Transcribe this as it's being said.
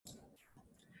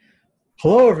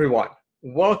Hello, everyone.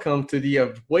 Welcome to the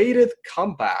awaited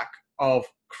comeback of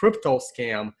Crypto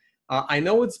Scam. I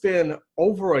know it's been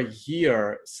over a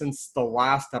year since the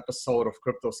last episode of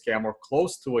Crypto Scam, or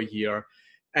close to a year,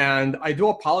 and I do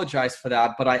apologize for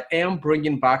that, but I am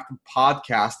bringing back the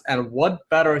podcast, and what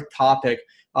better topic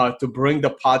to bring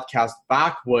the podcast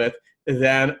back with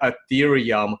than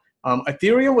Ethereum.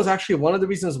 Ethereum was actually one of the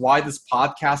reasons why this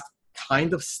podcast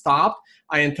kind of stopped.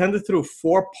 I intended through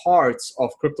 4 parts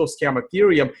of Crypto Scam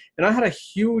Ethereum, and I had a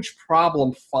huge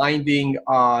problem finding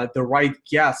the right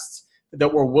guests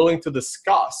that were willing to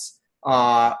discuss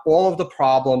all of the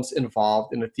problems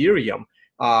involved in Ethereum.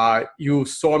 You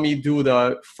saw me do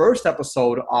the first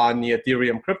episode on the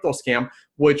Ethereum crypto scam,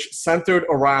 which centered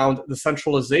around the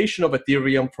centralization of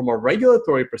Ethereum from a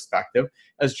regulatory perspective,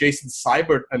 as Jason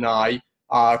Seibert and I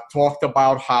talked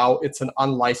about how it's an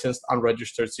unlicensed,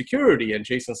 unregistered security. And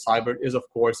Jason Seibert is, of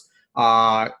course,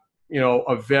 a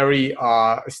very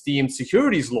esteemed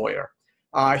securities lawyer.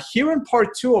 Here in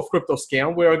part 2 of Crypto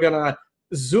Scam, we're going to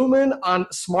zoom in on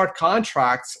smart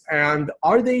contracts and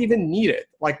are they even needed?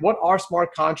 Like, what are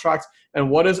smart contracts and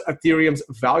what is Ethereum's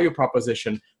value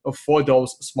proposition for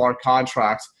those smart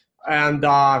contracts? And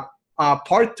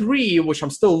part 3, which I'm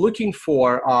still looking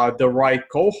for the right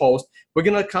co-host, we're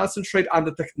going to concentrate on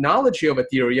the technology of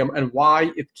Ethereum and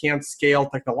why it can't scale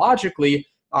technologically,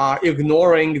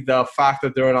 ignoring the fact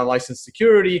that they're an unlicensed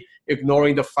security,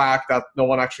 ignoring the fact that no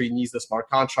one actually needs the smart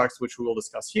contracts, which we will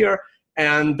discuss here.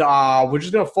 And we're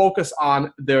just going to focus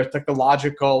on their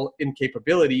technological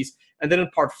incapabilities. And then in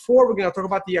part 4, we're going to talk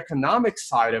about the economic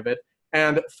side of it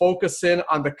and focus in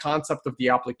on the concept of the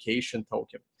application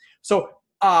token. So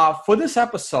for this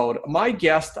episode, my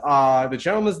guest, the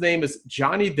gentleman's name is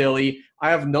Johnny Dilley. I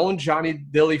have known Johnny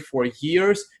Dilley for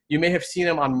years. You may have seen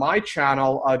him on my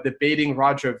channel debating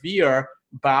Roger Ver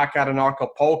back at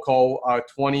Anarchapulco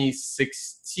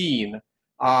 2016.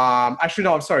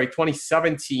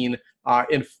 2017.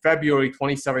 In February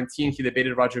 2017, he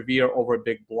debated Roger Ver over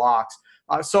big blocks.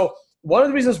 So one of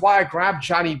the reasons why I grabbed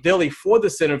Johnny Dilley for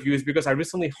this interview is because I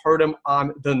recently heard him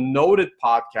on the Noted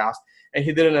podcast, and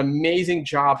he did an amazing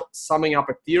job summing up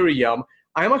Ethereum.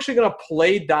 I'm actually going to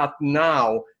play that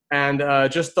now, and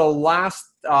just the last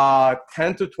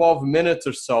 10 to 12 minutes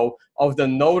or so of the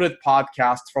Noted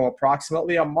podcast from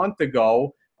approximately a month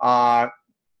ago,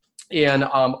 in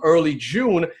early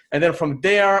June. And then from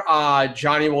there,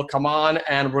 Johnny will come on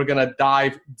and we're going to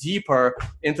dive deeper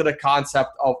into the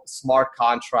concept of smart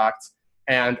contracts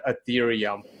and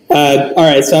Ethereum. All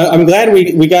right, so I'm glad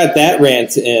we got that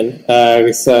rant in.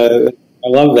 So I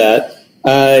love that.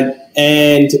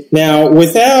 And now,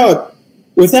 without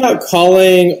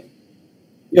calling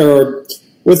or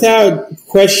without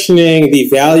questioning the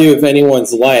value of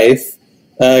anyone's life,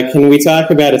 can we talk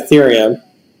about Ethereum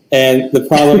and the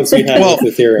problems we have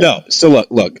with Ethereum? No. So look.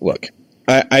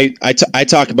 I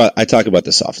talk about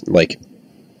this often. Like,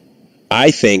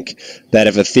 I think that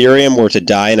if Ethereum were to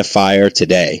die in a fire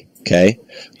today, okay,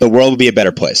 the world would be a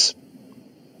better place.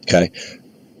 Okay,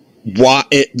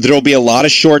 there'll be a lot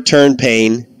of short-term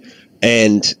pain,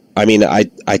 and I mean, I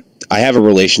have a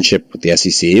relationship with the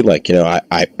SEC. Like, you know,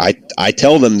 I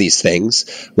tell them these things.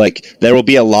 Like, there will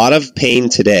be a lot of pain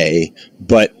today,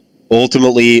 but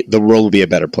ultimately, the world will be a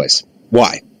better place.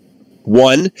 Why?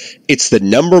 One, it's the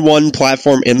 #1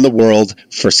 platform in the world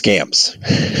for scams.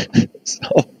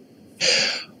 So,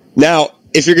 now,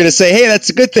 if you're going to say, hey, that's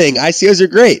a good thing, ICOs are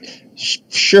great.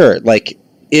 Sure, like,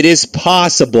 it is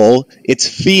possible, it's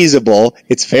feasible,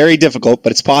 it's very difficult,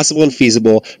 but it's possible and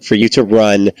feasible for you to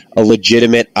run a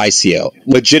legitimate ICO.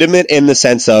 Legitimate in the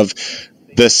sense of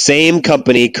the same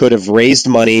company could have raised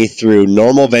money through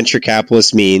normal venture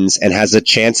capitalist means and has a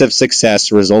chance of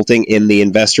success resulting in the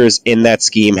investors in that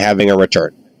scheme having a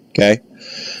return. Okay?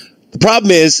 The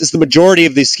problem is the majority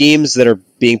of these schemes that are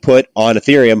being put on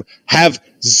Ethereum have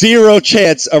zero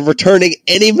chance of returning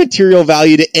any material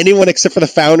value to anyone except for the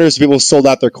founders, people who sold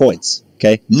out their coins.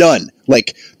 Okay? None.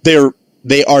 Like, they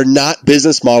are not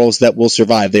business models that will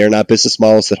survive. They are not business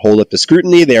models that hold up to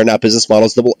scrutiny. They are not business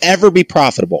models that will ever be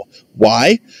profitable.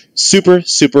 Why? Super,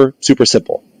 super, super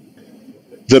simple.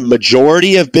 The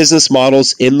majority of business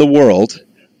models in the world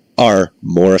are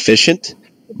more efficient,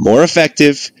 more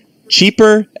effective,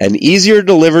 cheaper, and easier to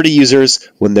deliver to users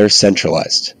when they're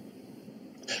centralized.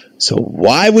 So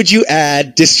why would you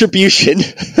add distribution,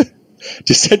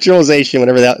 decentralization,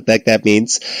 whatever that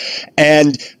means,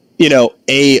 and, you know,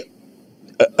 a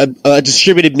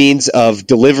distributed means of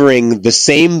delivering the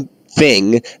same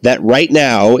thing that right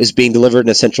now is being delivered in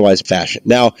a centralized fashion.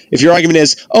 Now, if your argument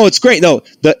is, oh, it's great, no,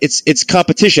 it's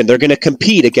competition. They're going to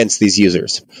compete against these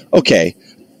users. Okay,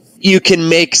 you can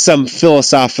make some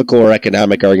philosophical or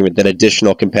economic argument that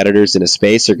additional competitors in a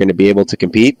space are going to be able to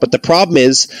compete. But the problem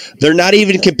is they're not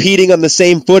even competing on the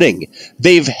same footing.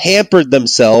 They've hampered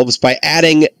themselves by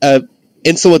adding a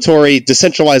insulatory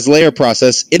decentralized layer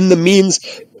process in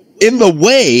the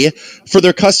way for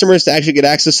their customers to actually get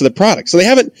access to the product. So they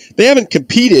haven't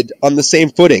competed on the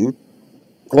same footing.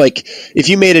 Like, if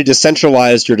you made a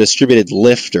decentralized or distributed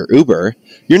Lyft or Uber,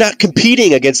 you're not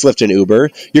competing against Lyft and Uber.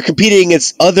 You're competing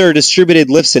against other distributed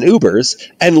Lyfts and Ubers,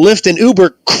 and Lyft and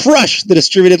Uber crush the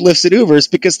distributed Lyfts and Ubers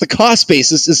because the cost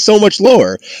basis is so much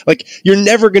lower. Like, you're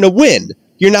never going to win.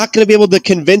 You're not going to be able to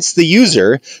convince the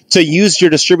user to use your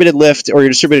distributed Lyft or your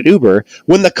distributed Uber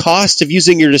when the cost of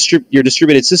using your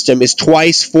distributed system is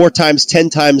twice, 4 times, 10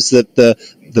 times the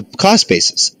cost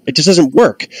basis. It just doesn't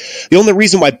work. The only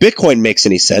reason why Bitcoin makes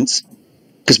any sense,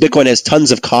 because Bitcoin has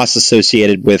tons of costs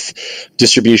associated with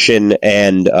distribution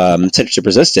and censorship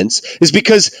resistance, is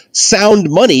because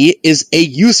sound money is a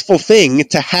useful thing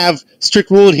to have strict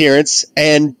rule adherence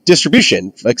and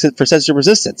distribution, like for censorship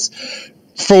resistance.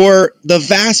 For the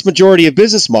vast majority of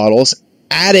business models,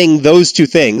 adding those two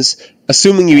things,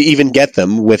 assuming you even get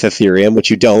them with Ethereum, which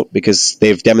you don't, because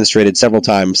they've demonstrated several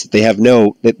times that they have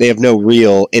no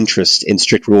real interest in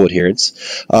strict rule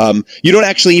adherence. You don't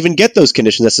actually even get those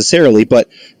conditions necessarily,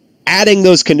 but adding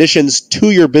those conditions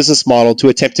to your business model to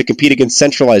attempt to compete against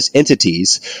centralized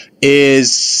entities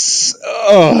is,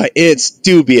 it's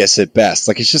dubious at best.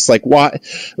 Like, it's just like, what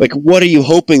are you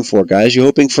hoping for, guys? You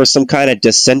hoping for some kind of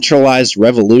decentralized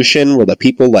revolution where the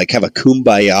people like have a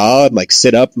kumbaya and like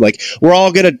sit up and like, we're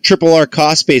all going to triple our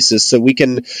cost basis so we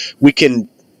can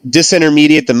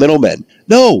disintermediate the middlemen.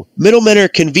 No, middlemen are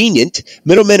convenient,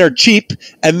 middlemen are cheap,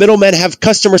 and middlemen have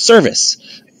customer service.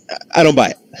 I don't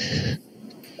buy it.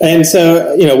 And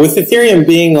so, with Ethereum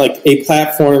being like a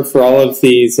platform for all of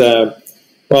these,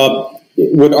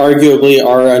 would arguably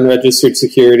are unregistered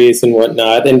securities and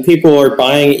whatnot, and people are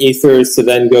buying ethers to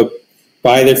then go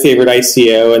buy their favorite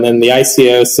ICO, and then the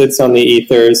ICO sits on the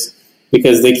ethers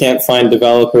because they can't find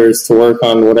developers to work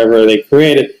on whatever they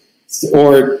created,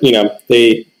 or,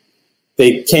 they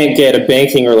can't get a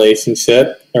banking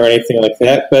relationship or anything like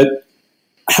that. But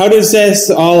how does this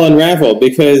all unravel?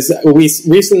 Because we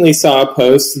recently saw a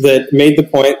post that made the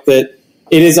point that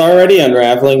it is already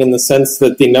unraveling in the sense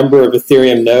that the number of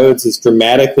Ethereum nodes is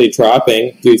dramatically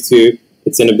dropping due to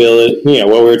its inability,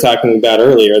 what we were talking about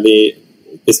earlier,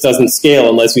 this doesn't scale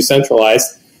unless you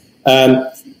centralize.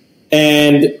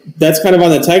 And that's kind of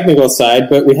on the technical side,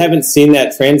 but we haven't seen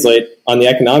that translate on the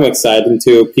economic side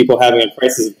into people having a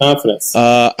crisis of confidence.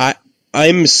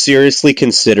 I'm seriously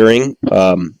considering...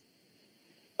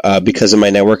 because of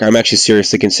my network, I'm actually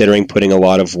seriously considering putting a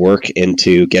lot of work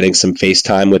into getting some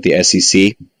FaceTime with the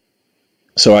SEC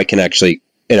so I can actually,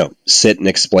 sit and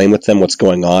explain with them what's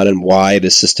going on and why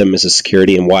this system is a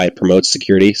security and why it promotes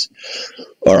securities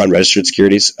or unregistered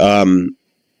securities. I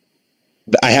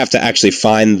have to actually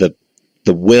find the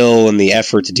will and the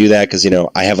effort to do that because,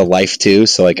 I have a life too.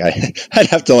 So I'd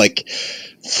have to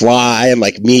fly and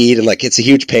meet and it's a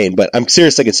huge pain, but I'm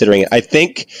seriously considering it. I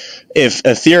think if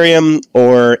Ethereum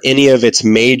or any of its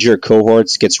major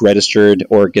cohorts gets registered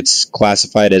or gets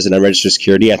classified as an unregistered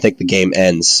security, I think the game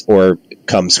ends or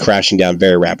comes crashing down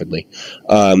very rapidly.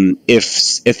 If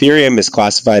Ethereum is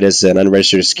classified as an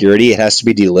unregistered security, it has to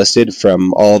be delisted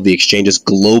from all of the exchanges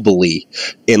globally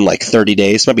in 30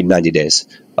 days, maybe 90 days.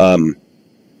 And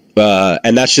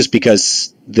that's just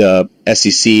because the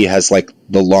SEC has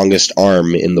the longest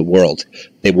arm in the world.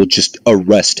 They will just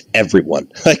arrest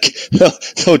everyone.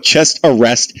 They'll just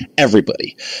arrest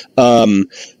everybody.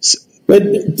 But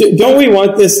don't we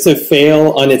want this to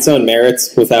fail on its own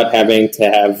merits without having to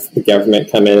have the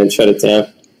government come in and shut it down?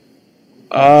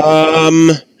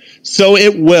 So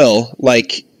it will.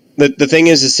 The thing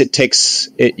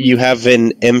is you have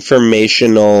an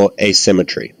informational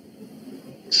asymmetry.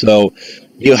 So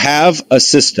you have a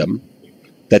system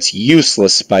that's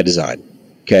useless by design,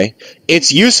 okay?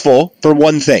 It's useful for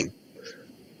one thing,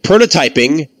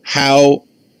 prototyping how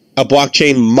a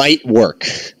blockchain might work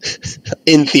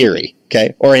in theory,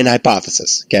 okay, or in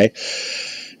hypothesis, okay?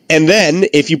 And then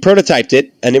if you prototyped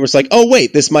it and it was oh,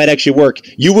 wait, this might actually work,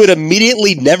 you would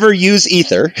immediately never use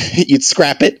Ether. You'd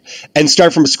scrap it and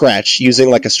start from scratch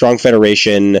using a strong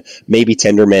federation, maybe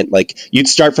Tendermint. You'd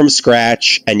start from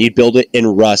scratch and you'd build it in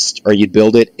Rust or you'd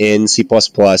build it in C++,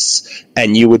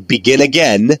 and you would begin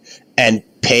again and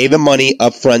pay the money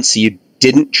up front so you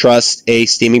didn't trust a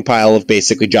steaming pile of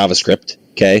basically JavaScript,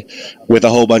 okay, with a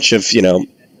whole bunch of,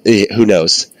 who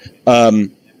knows.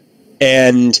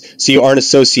 And so you aren't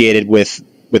associated with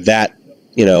that,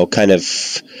 kind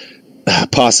of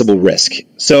possible risk.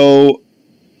 So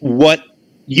what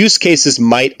use cases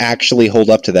might actually hold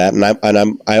up to that, and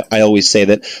I always say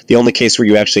that the only case where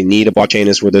you actually need a blockchain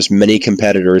is where there's many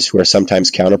competitors who are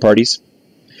sometimes counterparties.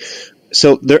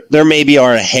 So there maybe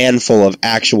are a handful of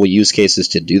actual use cases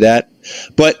to do that,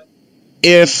 but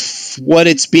if what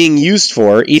it's being used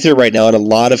for, Ether right now in a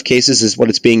lot of cases is what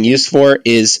it's being used for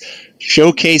is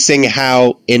showcasing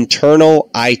how internal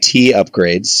IT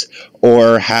upgrades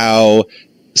or how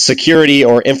security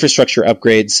or infrastructure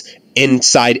upgrades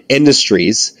inside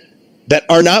industries that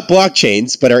are not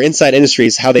blockchains but are inside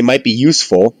industries, how they might be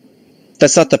useful.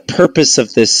 That's not the purpose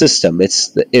of this system.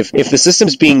 It's if the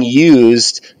system's being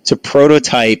used to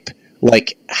prototype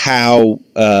like how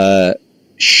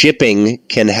shipping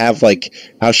can have like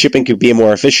how shipping could be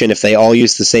more efficient if they all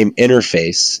use the same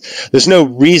interface. There's no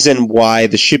reason why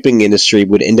the shipping industry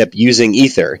would end up using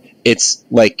Ether. It's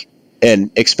like an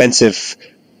expensive,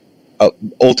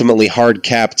 ultimately hard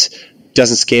capped,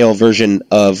 doesn't scale version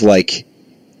of like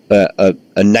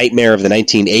a nightmare of the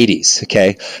 1980s.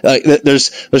 Okay,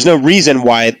 there's no reason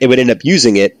why it would end up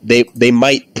using it. They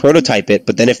might prototype it,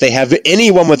 but then if they have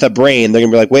anyone with a brain, they're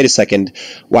gonna be like, wait a second,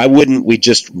 why wouldn't we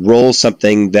just roll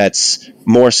something that's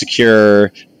more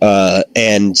secure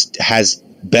and has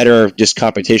better just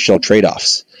computational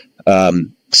trade-offs?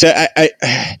 So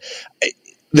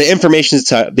the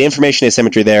information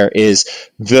asymmetry there is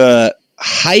the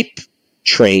hype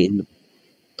train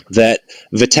that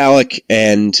Vitalik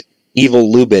and Evil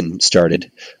Lubin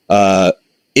started,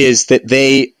 is that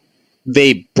they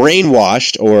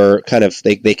brainwashed or kind of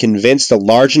they convinced a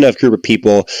large enough group of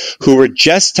people who were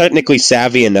just technically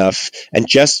savvy enough and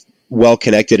just well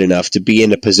connected enough to be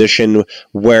in a position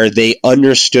where they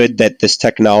understood that this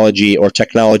technology or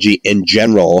technology in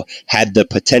general had the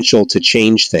potential to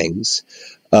change things.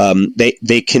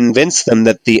 They convinced them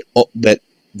that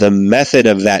the method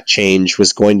of that change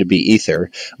was going to be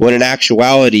Ether, when in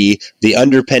actuality, the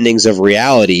underpinnings of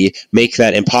reality make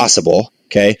that impossible,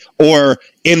 okay? Or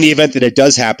in the event that it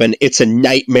does happen, it's a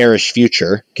nightmarish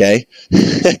future, okay?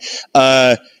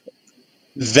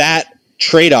 That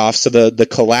trade-off, so the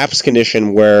collapse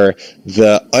condition where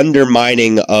the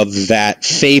undermining of that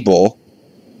fable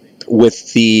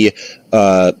with the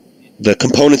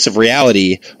components of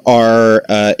reality are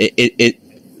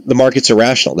the market's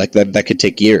irrational. That could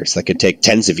take years. That could take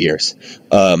tens of years.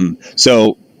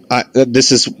 So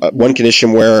this is one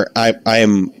condition where I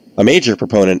am a major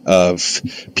proponent of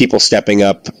people stepping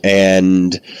up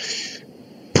and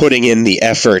putting in the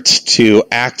effort to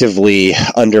actively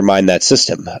undermine that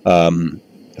system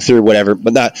through whatever,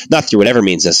 but not through whatever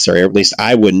means necessary. Or at least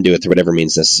I wouldn't do it through whatever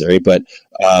means necessary. But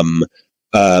I'm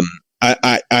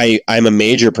a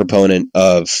major proponent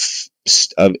of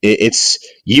it's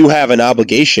you have an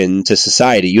obligation to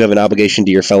society, you have an obligation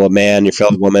to your fellow man, your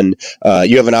fellow woman,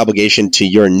 you have an obligation to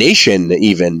your nation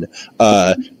even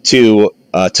to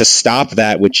stop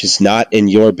that which is not in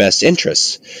your best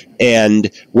interests. And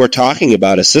we're talking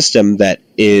about a system that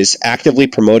is actively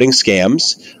promoting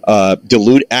scams,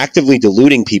 actively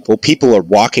diluting people. People are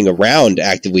walking around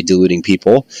actively diluting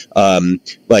people.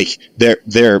 Like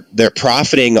they're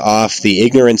profiting off the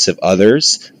ignorance of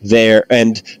others.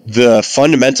 And the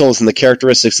fundamentals and the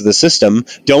characteristics of the system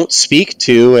don't speak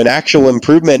to an actual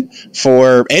improvement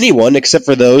for anyone except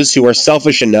for those who are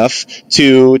selfish enough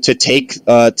to take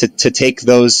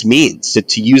those means,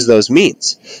 to use those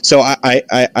means. So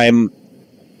I'm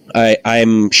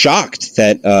shocked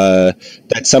that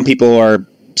some people are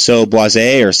so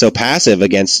blasé or so passive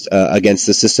against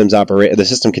the the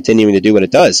system continuing to do what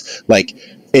it does. Like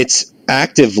it's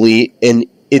actively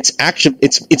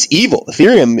it's evil.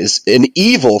 Ethereum is an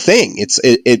evil thing.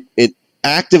 It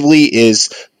actively is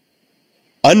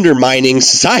undermining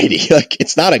society. Like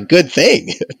it's not a good thing.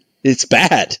 It's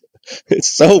bad. It's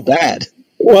so bad.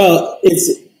 Well,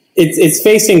 it's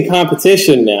facing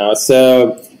competition now.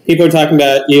 So people are talking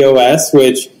about EOS,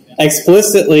 which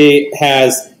explicitly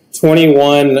has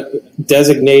 21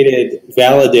 designated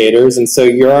validators, and so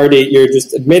you're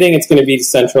just admitting it's going to be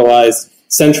centralized,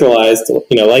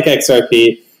 like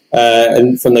XRP,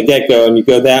 and from the get-go, and you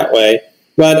go that way.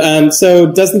 But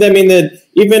so doesn't that mean that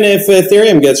even if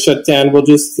Ethereum gets shut down, we'll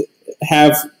just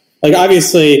have, like,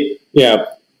 obviously,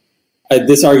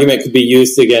 this argument could be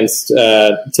used against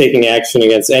taking action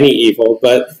against any evil,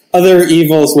 but other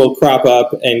evils will crop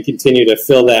up and continue to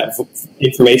fill that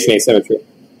information asymmetry.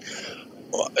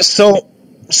 So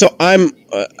I'm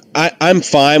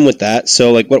fine with that.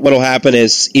 So like what will happen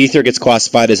is Ether gets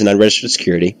classified as an unregistered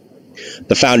security.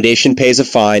 The foundation pays a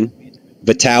fine.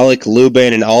 Vitalik,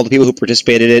 Lubin, and all the people who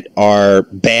participated in it are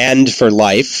banned for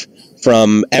life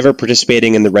from ever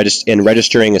participating in in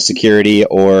registering a security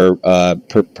or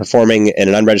performing in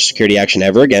an unregistered security action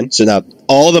ever again. So now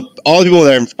all the people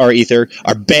that are Ether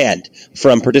are banned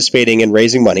from participating in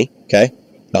raising money. Okay,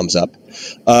 thumbs up.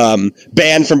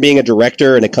 Banned from being a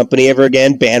director in a company ever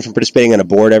again. Banned from participating on a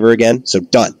board ever again. So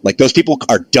done. Like those people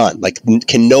are done. Like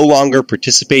can no longer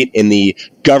participate in the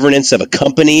governance of a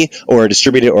company or a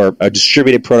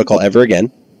distributed protocol ever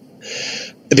again.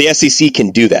 The SEC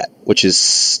can do that, which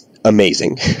is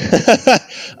amazing.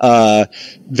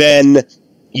 Then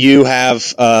you have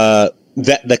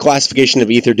the classification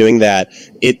of Ether doing that.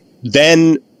 It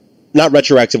then, not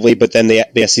retroactively, but then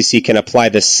the SEC can apply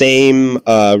the same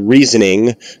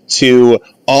reasoning to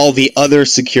all the other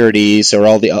securities or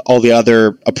all the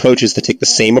other approaches that take the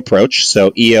same approach.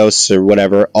 So EOS or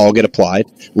whatever all get applied.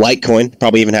 Litecoin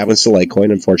probably even happens to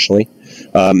Litecoin, unfortunately.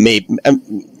 Maybe.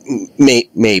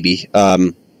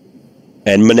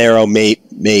 And Monero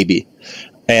maybe.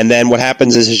 And then what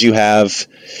happens is you have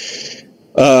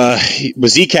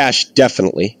with Zcash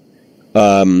definitely.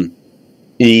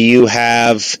 You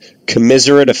have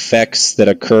commiserate effects that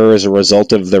occur as a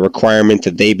result of the requirement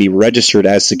that they be registered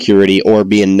as security or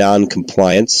be in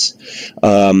non-compliance.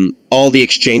 All the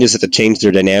exchanges have to change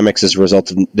their dynamics as a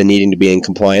result of the needing to be in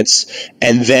compliance.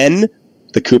 And then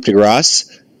the coup de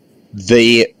grace,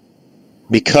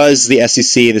 because the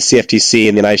SEC, the CFTC,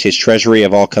 and the United States Treasury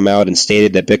have all come out and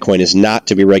stated that Bitcoin is not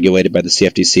to be regulated by the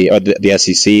CFTC or the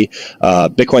SEC,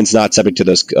 Bitcoin's not subject to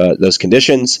those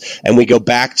conditions, and we go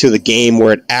back to the game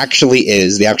where it actually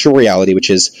is, the actual reality, which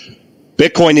is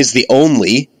Bitcoin is the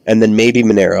only, and then maybe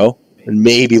Monero, and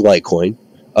maybe Litecoin,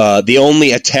 the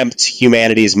only attempt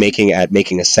humanity is making at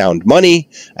making a sound money,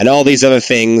 and all these other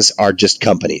things are just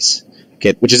companies,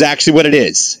 okay, which is actually what it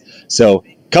is. So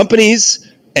companies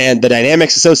and the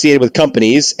dynamics associated with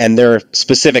companies and their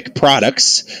specific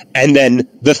products, and then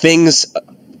the things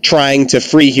trying to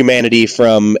free humanity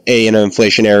from an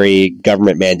inflationary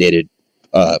government-mandated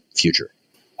future.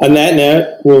 On that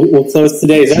note, we'll close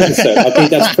today's episode. I think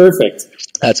that's perfect.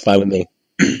 That's fine with me.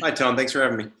 Hi, Tom. Thanks for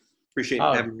having me. Appreciate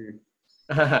having me.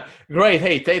 Great.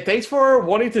 Hey, thanks for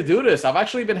wanting to do this. I've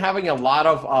actually been having a lot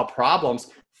of problems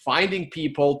finding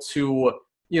people to,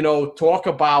 talk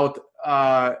about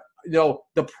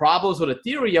the problems with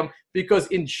Ethereum, because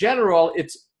in general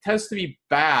it tends to be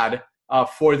bad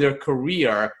for their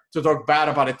career to talk bad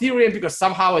about Ethereum, because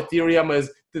somehow Ethereum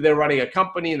they're running a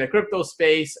company in the crypto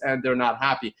space and they're not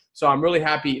happy. So I'm really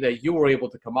happy that you were able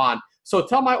to come on. So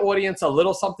tell my audience a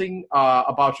little something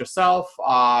about yourself.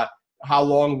 How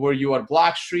long were you at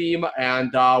Blockstream,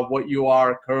 and what you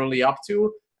are currently up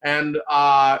to, and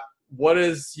what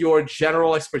is your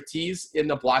general expertise in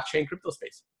the blockchain crypto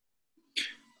space?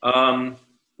 So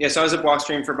I was at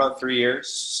Blockstream for about 3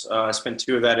 years. I spent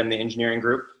 2 of that in the engineering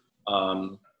group.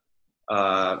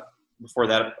 Before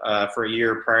that, for a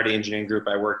year prior to the engineering group,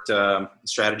 I worked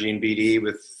strategy and BD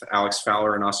with Alex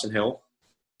Fowler and Austin Hill.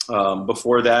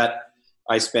 Before that,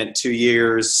 I spent 2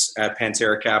 years at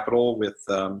Pantera Capital with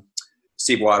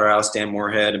Steve Waterhouse, Dan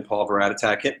Moorhead, and Paul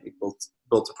Varadatakit. We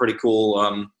built a pretty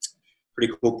cool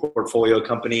portfolio of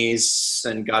companies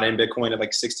and got in Bitcoin at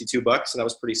like $62, and that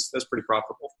was pretty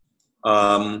profitable.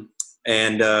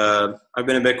 And I've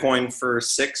been in Bitcoin for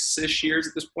 6-ish years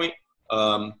at this point.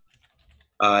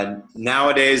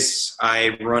 Nowadays,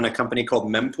 I run a company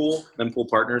called Mempool. Mempool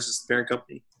Partners is the parent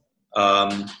company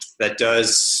that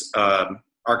does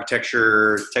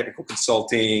architecture, technical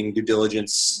consulting, due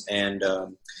diligence, and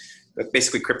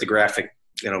basically cryptographic,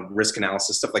 risk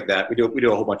analysis, stuff like that. We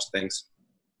do a whole bunch of things.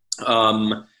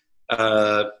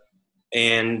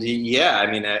 And yeah,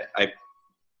 I mean,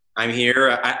 I'm here.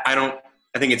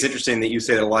 I think it's interesting that you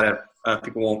say that a lot of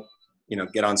people won't,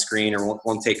 get on screen or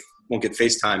won't get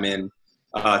FaceTime in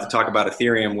to talk about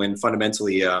Ethereum, when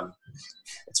fundamentally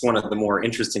it's one of the more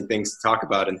interesting things to talk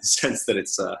about, in the sense that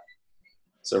it's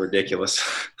so ridiculous.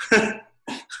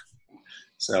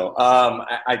 So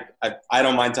I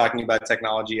don't mind talking about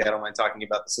technology. I don't mind talking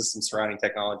about the system surrounding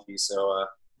technology. So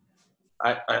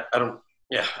I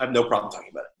have no problem talking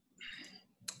about it.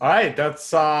 All right,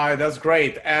 that's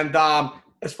great. And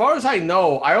as far as I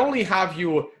know, I only have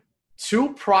you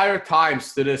 2 prior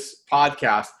times to this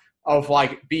podcast of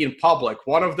being public.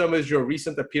 One of them is your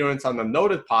recent appearance on the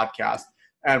Noted podcast,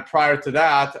 and prior to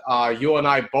that, you and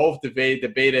I both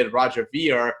debated Roger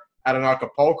Ver at an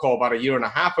Acapulco about 1.5 years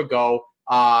ago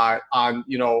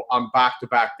on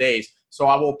back-to-back days. So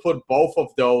I will put both of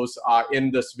those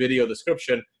in this video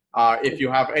description. If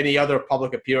you have any other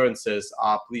public appearances,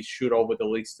 please shoot over the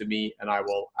links to me, and I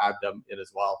will add them in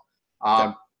as well.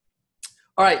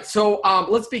 All All right, so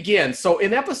let's begin. So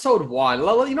in episode 1,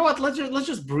 you know what? Let's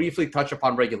just briefly touch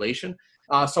upon regulation.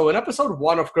 So in episode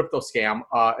 1 of Crypto Scam,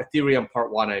 Ethereum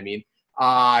Part 1, I mean,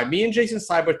 me and Jason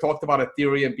Seibert talked about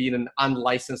Ethereum being an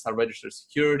unlicensed, unregistered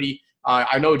security.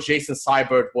 I know Jason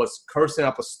Seibert was cursing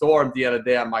up a storm the other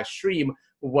day on my stream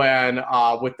when,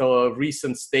 with the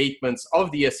recent statements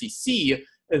of the SEC,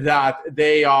 that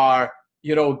they are,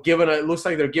 it looks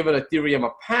like they're giving Ethereum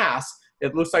a pass.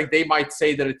 It looks like they might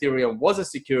say that Ethereum was a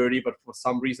security, but for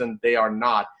some reason they are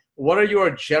not. What are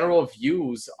your general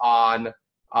views on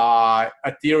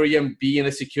Ethereum being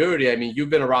a security? I mean, you've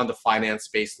been around the finance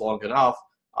space long enough.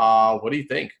 What do you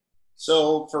think?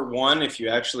 So for one, if you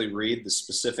actually read the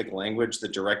specific language the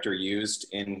director used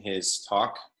in his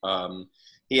talk,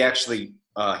 he actually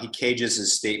he cages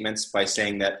his statements by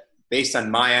saying that based on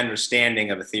my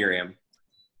understanding of Ethereum,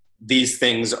 these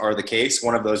things are the case.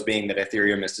 One of those being that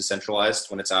Ethereum is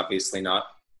decentralized when it's obviously not.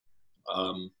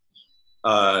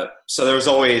 So there's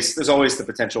always the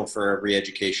potential for a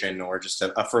re-education or just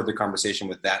a further conversation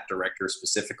with that director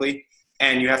specifically.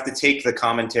 And you have to take the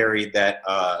commentary that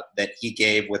he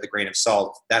gave with a grain of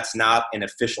salt. That's not an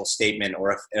official statement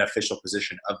or an official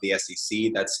position of the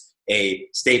SEC. That's a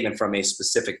statement from a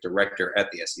specific director at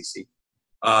the SEC.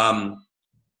 I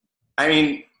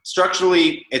mean,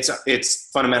 structurally, it's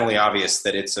fundamentally obvious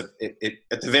that at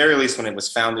the very least, when it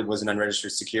was founded, was an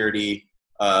unregistered security.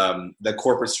 The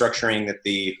corporate structuring that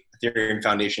the Ethereum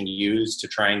Foundation used to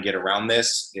try and get around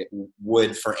this, it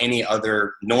would, for any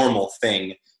other normal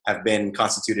thing, have been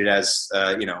constituted as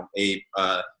an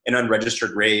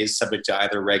unregistered raise, subject to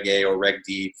either Reg A or Reg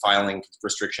D filing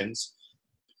restrictions.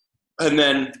 And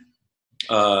then,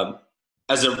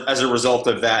 as a result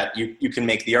of that, you can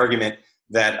make the argument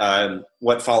that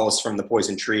what follows from the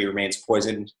poison tree remains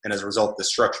poisoned, and as a result, the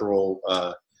structural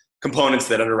components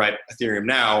that underwrite Ethereum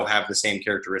now have the same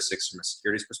characteristics from a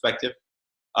securities perspective.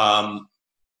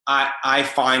 I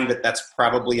find that that's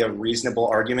probably a reasonable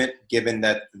argument, given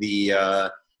that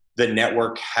the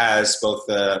network has both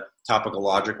a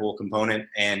topological component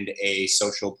and a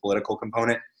social political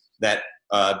component that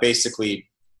basically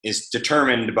is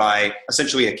determined by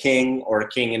essentially a king or a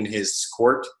king in his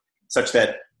court, such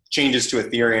that changes to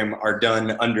Ethereum are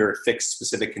done under fixed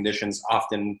specific conditions,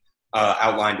 often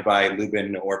outlined by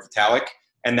Lubin or Vitalik.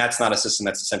 And that's not a system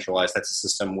that's decentralized. That's a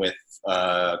system with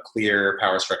clear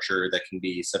power structure that can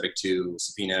be subject to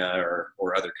subpoena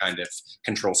or other kind of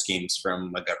control schemes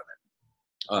from a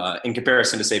government. In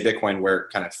comparison to, say, Bitcoin, where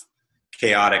kind of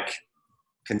chaotic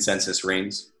consensus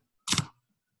reigns.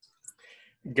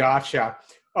 Gotcha.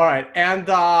 All right. And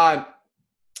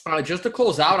just to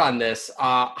close out on this,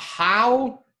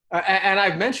 and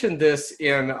I've mentioned this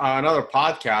in another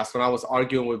podcast when I was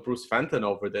arguing with Bruce Fenton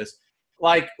over this.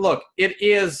 Like, look, it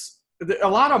is a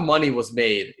lot of money was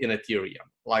made in Ethereum.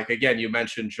 Like, again, you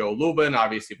mentioned Joe Lubin,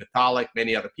 obviously Vitalik,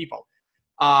 many other people.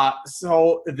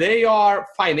 So they are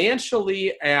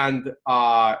financially and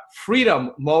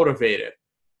freedom motivated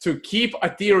to keep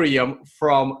Ethereum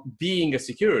from being a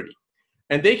security.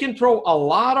 And they can throw a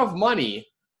lot of money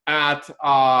at,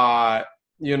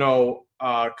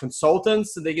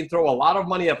 consultants. They can throw a lot of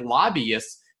money at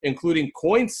lobbyists, including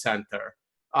Coin Center,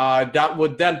 that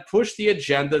would then push the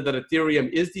agenda that Ethereum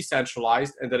is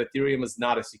decentralized and that Ethereum is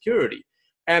not a security.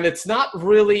 And it's not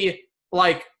really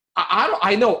like,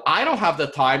 I know I don't have the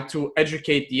time to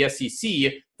educate the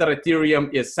SEC that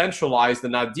Ethereum is centralized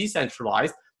and not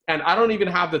decentralized. And I don't even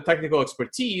have the technical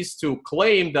expertise to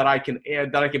claim that I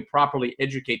can properly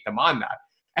educate them on that.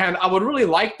 And I would really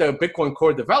like the Bitcoin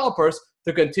core developers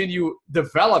to continue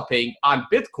developing on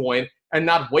Bitcoin and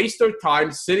not waste their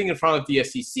time sitting in front of the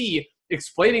SEC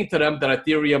explaining to them that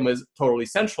Ethereum is totally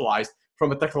centralized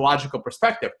from a technological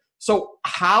perspective. So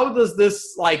how does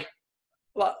this, like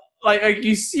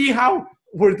you see how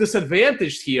we're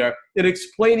disadvantaged here in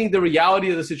explaining the reality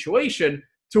of the situation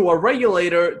to a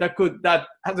regulator that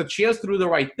has a chance to do the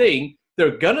right thing.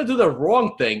 They're going to do the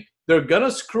wrong thing. They're going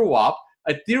to screw up.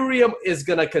 Ethereum is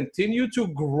going to continue to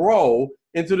grow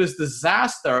into this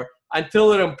disaster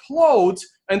until it implodes,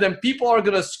 and then people are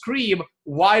going to scream,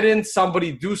 why didn't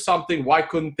somebody do something? Why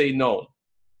couldn't they know?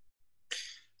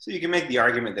 So you can make the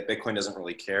argument that Bitcoin doesn't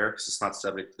really care because it's not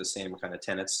subject to the same kind of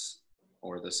tenets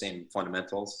or the same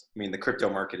fundamentals. I mean, the crypto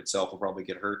market itself will probably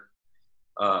get hurt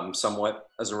somewhat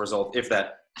as a result, if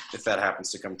that happens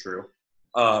to come true.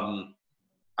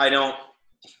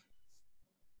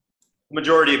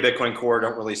 Majority of Bitcoin Core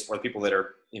don't really, or people that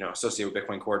are associated with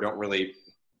Bitcoin Core don't really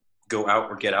go out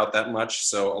or get out that much.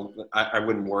 So I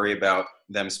wouldn't worry about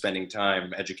them spending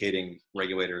time educating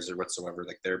regulators or whatsoever.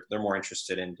 Like they're more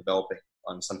interested in developing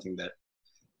on something that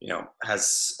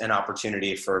has an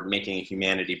opportunity for making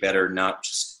humanity better, not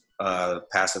just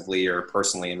passively or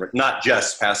personally, not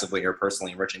just passively or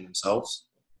personally enriching themselves.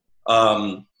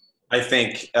 I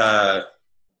think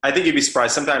you'd be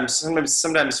surprised.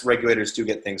 Sometimes regulators do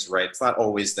get things right. It's not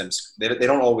always them. They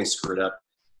don't always screw it up.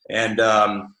 And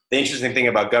the interesting thing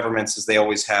about governments is they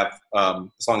always have,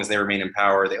 as long as they remain in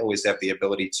power, they always have the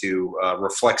ability to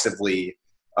reflexively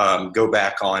go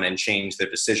back on and change their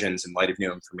decisions in light of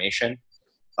new information.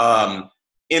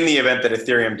 In the event that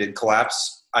Ethereum did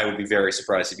collapse, I would be very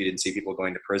surprised if you didn't see people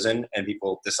going to prison and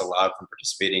people disallowed from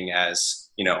participating as,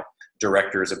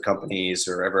 directors of companies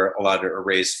or ever allowed to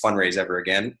fundraise ever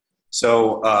again.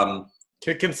 So,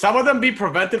 can some of them be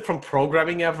prevented from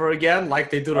programming ever again,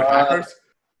 like they do to hackers?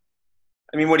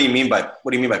 I mean, what do you mean by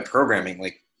programming?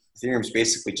 Like, Ethereum's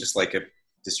basically just like a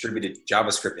distributed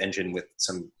JavaScript engine with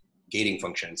some gating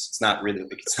functions. It's not really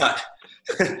like it's not.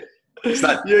 It's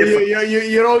not.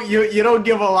 You don't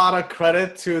give a lot of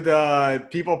credit to the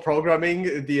people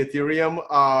programming the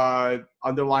Ethereum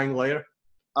underlying layer.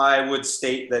 I would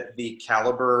state that the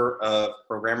caliber of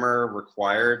programmer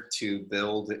required to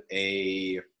build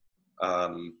a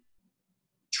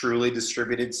truly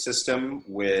distributed system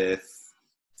with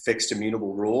fixed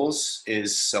immutable rules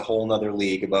is a whole nother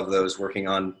league above those working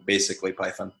on basically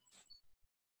Python.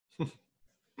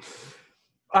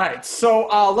 All right, so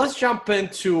let's jump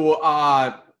into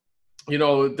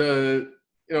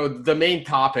the main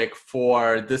topic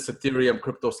for this Ethereum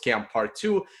crypto scam part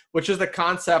 2, which is the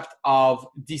concept of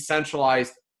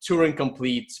decentralized Turing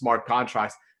complete smart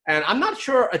contracts. And I'm not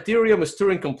sure Ethereum is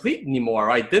Turing complete anymore,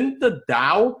 right? Didn't the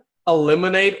DAO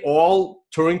eliminate all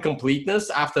Turing completeness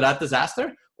after that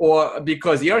disaster? Or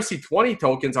because ERC20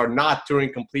 tokens are not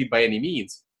Turing complete by any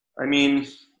means? I mean,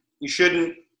 you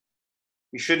shouldn't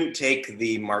take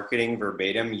the marketing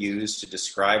verbatim used to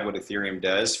describe what Ethereum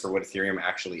does for what Ethereum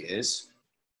actually is.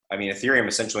 I mean, Ethereum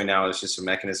essentially now is just a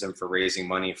mechanism for raising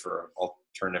money for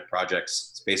alternative projects.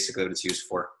 It's basically what it's used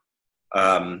for.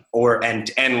 And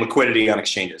liquidity on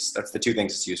exchanges. That's the two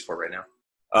things it's used for right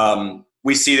now.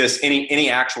 We see this any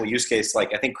actual use case.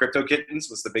 Like I think CryptoKittens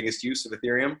was the biggest use of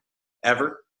Ethereum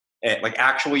ever, like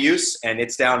actual use, and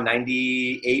it's down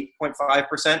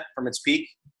 98.5% from its peak.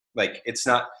 Like it's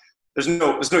not. There's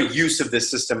no use of this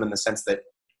system in the sense that,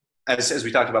 as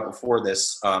we talked about before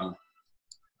this,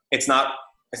 it's not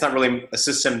really a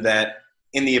system that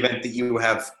in the event that you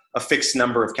have a fixed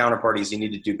number of counterparties you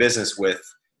need to do business with,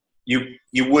 you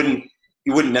wouldn't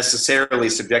necessarily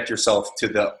subject yourself to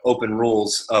the open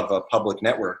rules of a public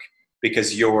network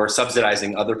because you're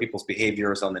subsidizing other people's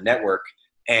behaviors on the network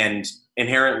and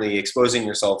inherently exposing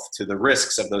yourself to the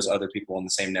risks of those other people on the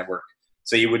same network.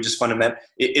 So you would just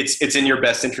it's in your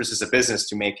best interest as a business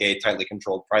to make a tightly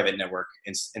controlled private network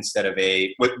instead of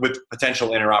with potential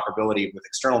interoperability with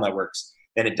external networks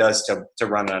than it does to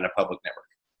run on a public network.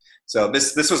 So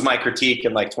this was my critique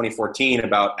in like 2014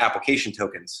 about application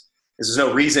tokens. There's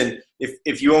no reason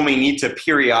if you only need to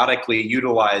periodically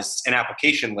utilize an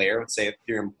application layer, let's say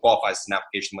Ethereum qualifies as an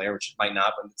application layer, which it might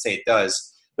not, but let's say it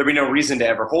does, there'd be no reason to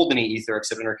ever hold any Ether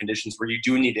except under conditions where you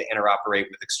do need to interoperate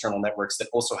with external networks that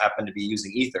also happen to be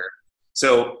using Ether.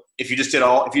 So if you did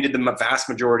the vast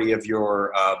majority of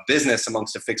your business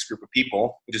amongst a fixed group of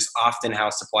people, which is often how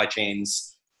supply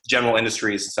chains, general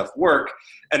industries and stuff work,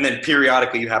 and then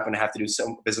periodically you happen to have to do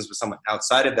some business with someone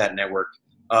outside of that network,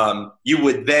 you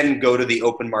would then go to the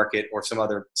open market or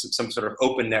some sort of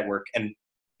open network and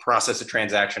process a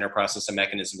transaction or process a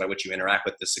mechanism by which you interact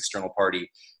with this external party.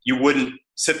 You wouldn't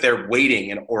sit there waiting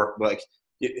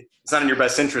it's not in your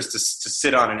best interest to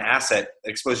sit on an asset that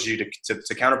exposes you to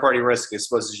counterparty risk,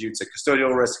 exposes you to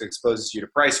custodial risk, exposes you to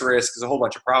price risk. There's a whole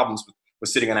bunch of problems with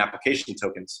sitting on application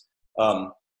tokens.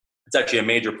 It's actually a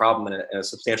major problem in a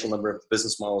substantial number of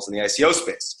business models in the ICO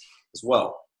space as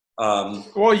well. The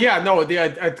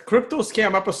crypto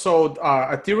scam episode,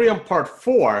 Ethereum part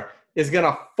 4, is going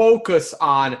to focus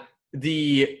on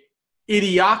the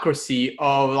idiocracy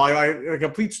of like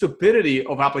complete stupidity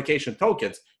of application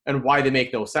tokens and why they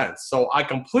make no sense. So I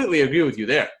completely agree with you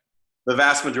there. The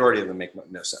vast majority of them make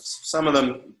no sense. Some of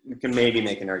them you can maybe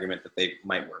make an argument that they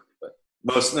might work, but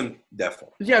most of them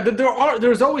definitely. Yeah,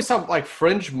 there's always some like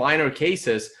fringe minor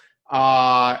cases.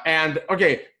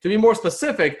 To be more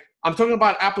specific, I'm talking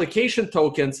about application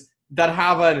tokens that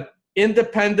have an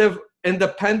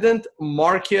independent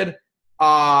market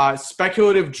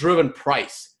speculative driven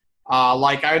price.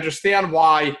 Like I understand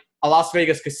why a Las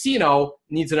Vegas casino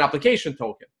needs an application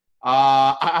token.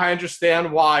 I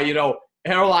understand why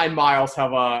airline miles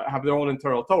have their own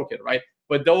internal token, right?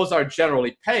 But those are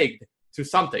generally pegged to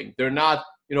something. They're not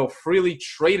freely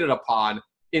traded upon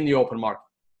in the open market.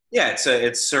 Yeah,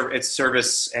 it's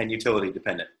service and utility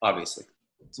dependent, obviously.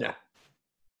 So,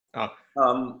 Yeah.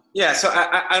 yeah. So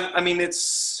I mean,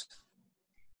 there's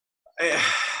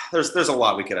a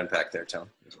lot we could unpack there, Tone.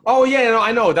 Oh yeah, no,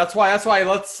 I know. That's why.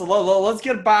 Let's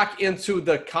get back into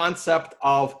the concept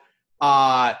of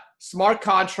smart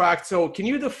contracts. So can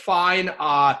you define?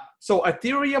 So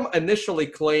Ethereum initially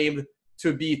claimed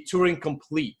to be Turing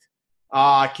complete.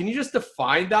 Can you just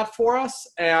define that for us?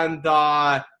 And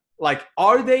like,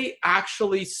 are they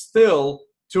actually still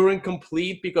Turing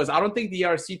complete? Because I don't think the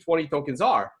ERC20 tokens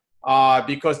are.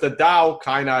 Because the DAO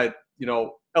kind of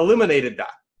eliminated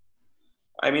that.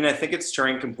 I mean, I think it's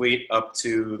Turing complete up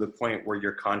to the point where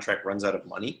your contract runs out of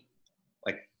money.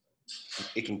 Like,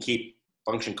 it can keep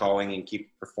function calling and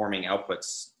keep performing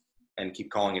outputs and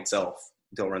keep calling itself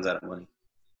until it runs out of money.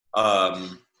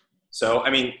 So, I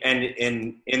mean,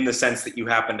 and in the sense that you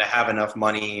happen to have enough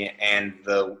money and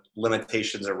the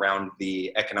limitations around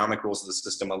the economic rules of the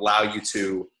system allow you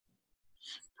to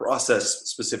process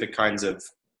specific kinds of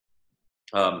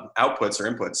outputs or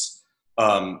inputs,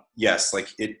 yes,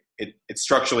 like it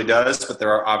structurally does, but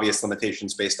there are obvious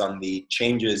limitations based on the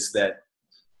changes that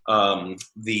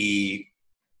the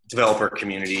developer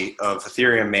community of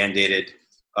Ethereum mandated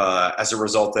as a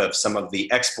result of some of the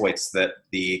exploits that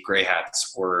the gray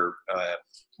hats were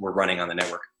running on the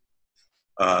network,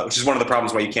 which is one of the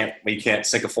problems why you can't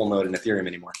sync a full node in Ethereum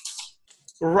anymore.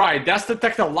 Right, that's the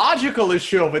technological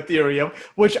issue of Ethereum,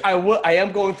 which I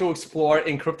am going to explore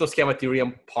in Crypto Scam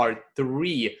Ethereum Part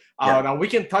 3. Now we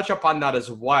can touch upon that as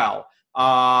well.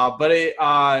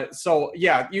 It's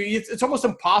almost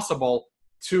impossible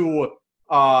to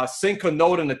sync a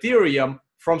node in Ethereum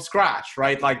from scratch,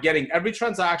 right? Like getting every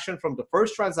transaction from the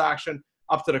first transaction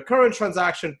up to the current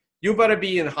transaction. You better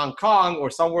be in Hong Kong or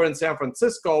somewhere in San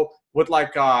Francisco with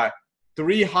like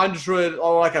 300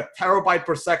 or like a terabyte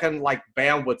per second like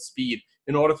bandwidth speed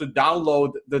in order to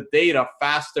download the data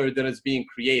faster than it's being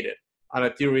created on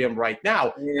Ethereum right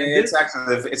now. It's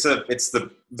the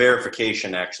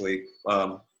verification actually.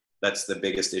 That's the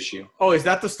biggest issue. Oh, is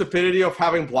that the stupidity of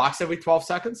having blocks every 12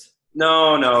 seconds?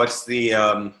 No, it's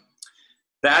the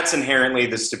that's inherently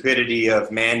the stupidity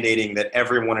of mandating that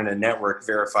everyone in a network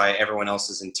verify everyone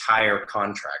else's entire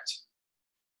contract.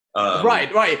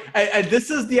 Right. And this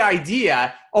is the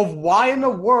idea of why in the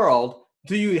world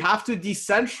do you have to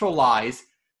decentralize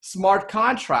smart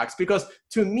contracts? Because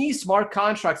to me, smart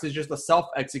contracts is just a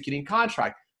self-executing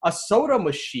contract. A soda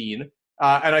machine,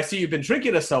 and I see you've been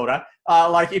drinking a soda,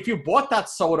 like if you bought that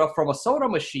soda from a soda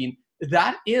machine,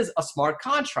 that is a smart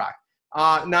contract.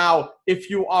 Now, if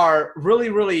you are really,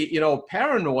 really,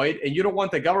 paranoid and you don't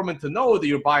want the government to know that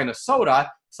you're buying a soda,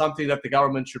 something that the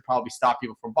government should probably stop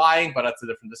people from buying, but that's a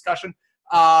different discussion.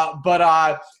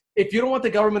 If you don't want the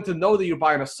government to know that you're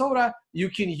buying a soda, you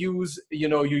can use,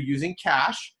 you're using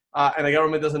cash, and the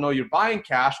government doesn't know you're buying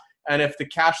cash. And if the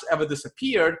cash ever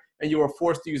disappeared and you were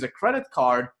forced to use a credit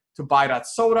card to buy that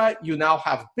soda, you now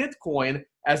have Bitcoin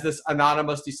as this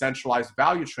anonymous decentralized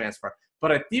value transfer.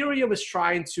 But Ethereum is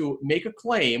trying to make a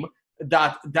claim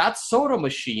that that soda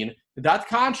machine, that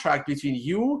contract between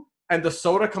you and the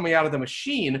soda coming out of the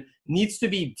machine needs to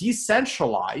be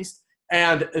decentralized,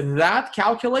 and that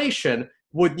calculation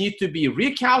would need to be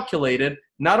recalculated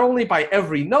not only by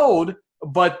every node,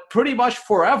 but pretty much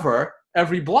forever,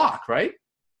 every block, right?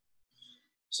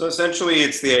 So essentially,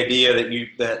 it's the idea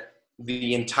that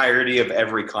the entirety of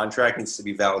every contract needs to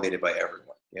be validated by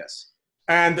everyone. Yes.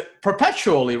 And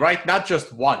perpetually, right? Not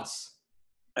just once.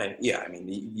 And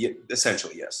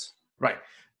essentially, yes. Right.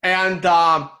 And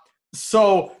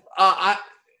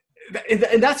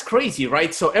and that's crazy,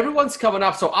 right? So everyone's coming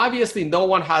up. So obviously no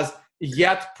one has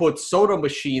yet put soda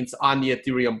machines on the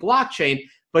Ethereum blockchain,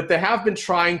 but they have been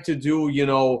trying to do,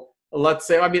 let's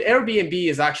say, Airbnb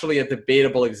is actually a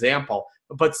debatable example,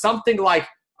 but something like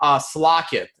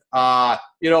Slockit,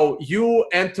 you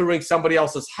entering somebody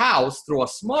else's house through a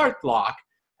smart lock,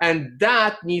 and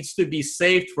that needs to be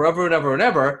saved forever and ever and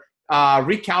ever,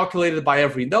 recalculated by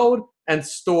every node and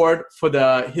stored for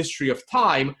the history of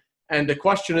time. And the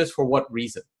question is, for what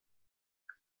reason?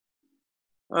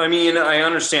 I mean, I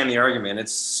understand the argument.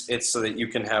 It's so that you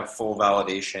can have full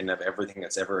validation of everything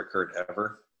that's ever occurred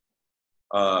ever.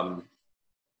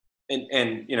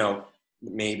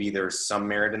 Maybe there's some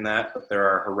merit in that, but there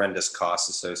are horrendous costs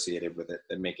associated with it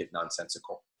that make it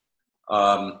nonsensical.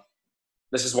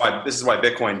 This is why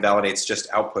Bitcoin validates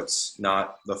just outputs,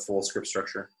 not the full script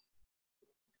structure,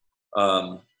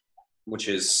 which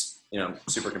is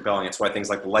super compelling. It's why things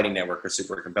like the Lightning Network are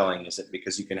super compelling, is it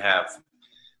because you can have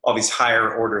all these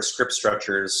higher order script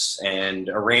structures and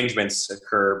arrangements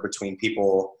occur between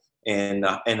people in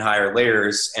higher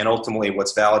layers, and ultimately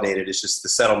what's validated is just the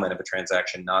settlement of a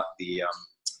transaction, not the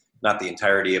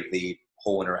entirety of the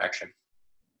whole interaction.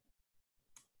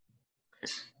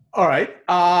 All right.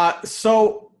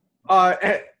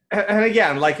 And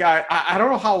again, like I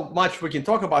don't know how much we can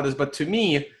talk about this, but to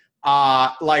me,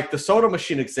 like the soda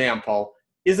machine example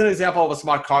is an example of a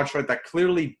smart contract that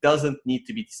clearly doesn't need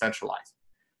to be decentralized.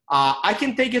 I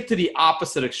can take it to the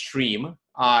opposite extreme.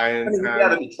 It'd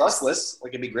have to be trustless.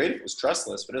 Like, it'd be great if it was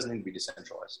trustless, but it doesn't need to be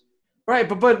decentralized. Right,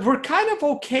 but we're kind of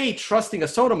okay trusting a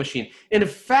soda machine. In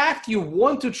fact, you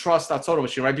want to trust that soda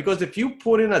machine, right? Because if you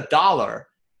put in $1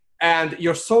 and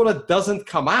your soda doesn't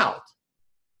come out,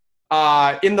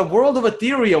 in the world of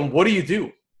Ethereum, what do you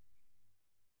do?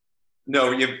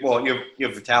 No, you have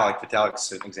Vitalik.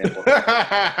 Vitalik's an example.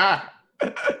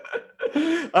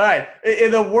 All right.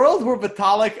 In a world where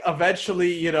Vitalik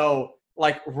eventually,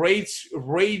 like rage,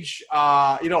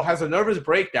 has a nervous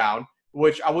breakdown,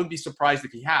 which I wouldn't be surprised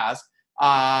if he has.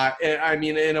 I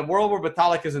mean, in a world where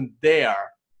Vitalik isn't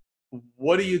there,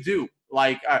 what do you do?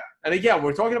 Like, and again,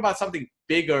 we're talking about something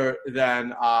bigger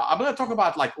than. I'm going to talk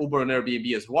about like Uber and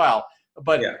Airbnb as well.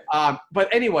 But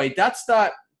but anyway, that's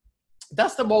the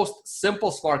most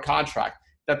simple smart contract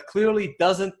that clearly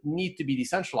doesn't need to be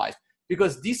decentralized,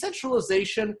 because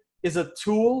decentralization is a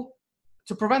tool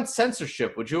to prevent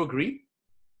censorship. Would you agree?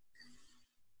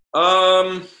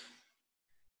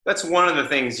 That's one of the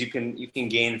things you can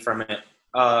gain from it.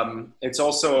 It's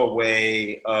also a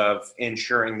way of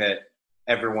ensuring that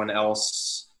everyone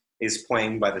else is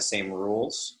playing by the same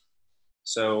rules.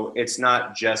 So it's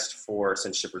not just for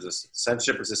censorship resistance.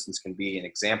 Censorship resistance can be an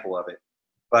example of it.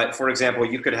 But for example,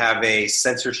 you could have a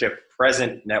censorship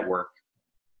present network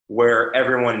where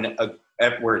everyone,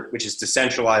 which is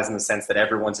decentralized in the sense that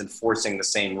everyone's enforcing the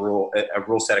same rule, a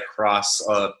rule set across,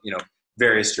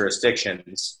 various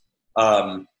jurisdictions,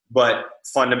 but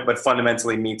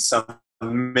fundamentally meets some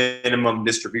minimum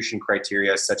distribution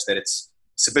criteria such that it's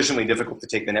sufficiently difficult to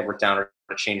take the network down or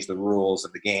to change the rules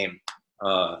of the game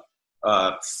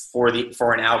for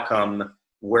an outcome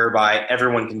whereby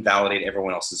everyone can validate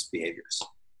everyone else's behaviors.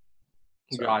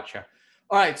 So. Gotcha.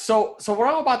 All right. So what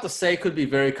I'm about to say could be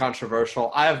very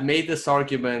controversial. I have made this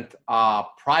argument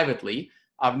privately.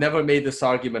 I've never made this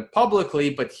argument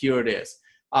publicly, but here it is.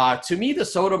 To me, the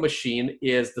soda machine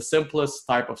is the simplest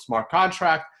type of smart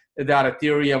contract that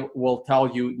Ethereum will tell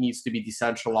you needs to be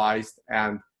decentralized,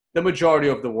 and the majority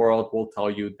of the world will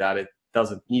tell you that it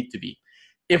doesn't need to be.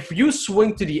 If you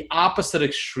swing to the opposite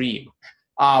extreme,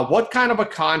 what kind of a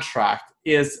contract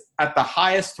is at the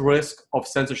highest risk of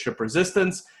censorship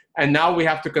resistance? And now we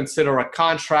have to consider a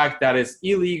contract that is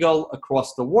illegal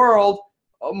across the world,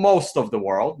 most of the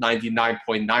world,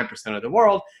 99.9% of the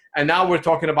world. And now we're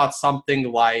talking about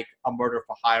something like a murder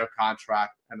for hire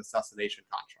contract and assassination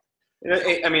contract.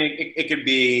 I mean, it could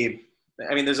be.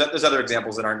 I mean, there's other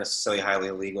examples that aren't necessarily highly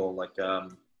illegal, like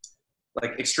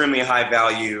extremely high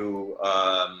value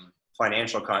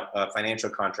financial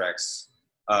contracts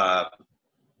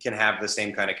can have the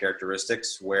same kind of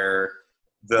characteristics where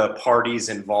the parties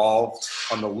involved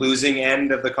on the losing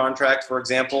end of the contract, for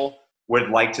example, would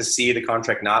like to see the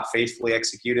contract not faithfully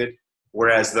executed,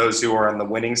 whereas those who are on the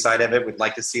winning side of it would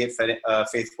like to see it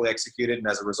faithfully executed, and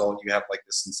as a result, you have like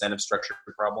this incentive structure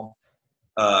problem.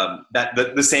 That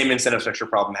the same incentive structure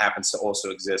problem happens to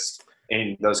also exist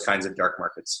in those kinds of dark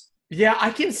markets. Yeah, I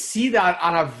can see that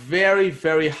on a very,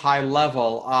 very high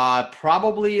level.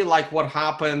 Probably like what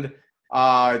happened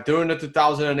during the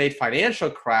 2008 financial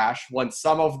crash, when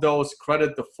some of those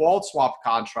credit default swap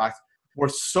contracts were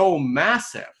so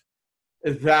massive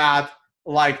that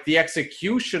like the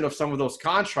execution of some of those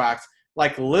contracts,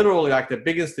 like literally like the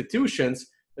big institutions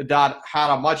that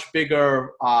had a much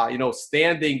bigger,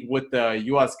 standing with the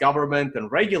U.S. government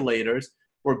and regulators,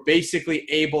 were basically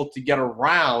able to get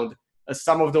around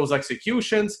some of those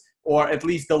executions, or at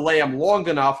least delay them long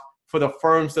enough for the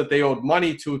firms that they owed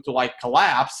money to like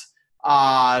collapse.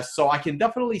 So I can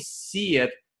definitely see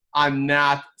it on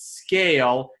that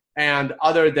scale. And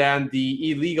other than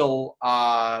the illegal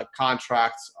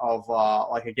contracts of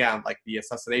like the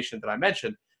assassination that I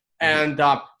mentioned. And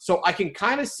so I can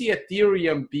kind of see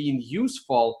Ethereum being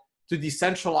useful to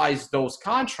decentralize those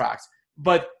contracts.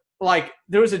 But like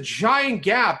there is a giant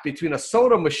gap between a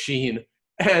soda machine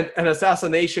and an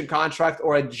assassination contract,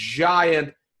 or a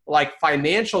giant like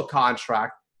financial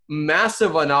contract,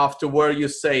 massive enough to where you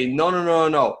say,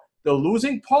 no. The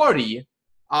losing party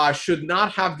should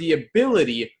not have the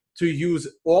ability to use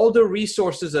all the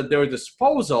resources at their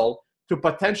disposal to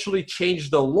potentially change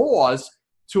the laws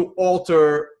to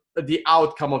alter the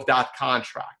outcome of that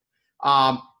contract.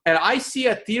 And I see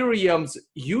Ethereum's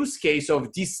use case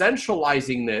of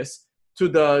decentralizing this to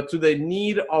the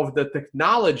need of the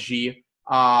technology,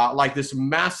 like this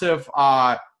massive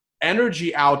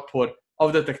energy output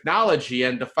of the technology,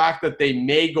 and the fact that they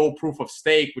may go proof of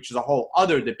stake, which is a whole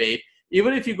other debate.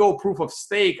 Even if you go proof of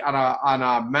stake on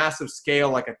a massive scale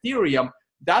like Ethereum,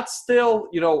 that's still,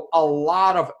 a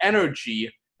lot of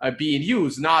energy being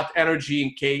used, not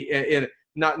energy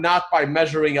not by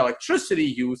measuring electricity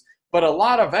use, but a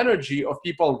lot of energy of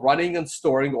people running and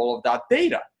storing all of that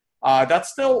data.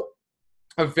 That's still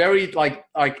a very like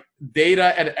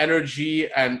data and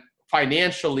energy and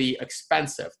financially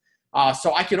expensive.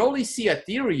 So I can only see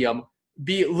Ethereum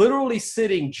be literally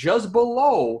sitting just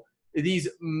below these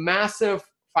massive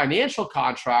financial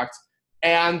contracts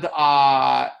and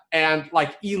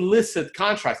like illicit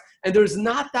contracts. And there's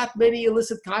not that many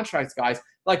illicit contracts, guys.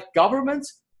 Like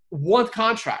governments want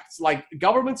contracts. Like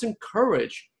governments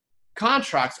encourage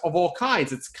contracts of all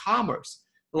kinds. It's commerce.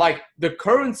 Like the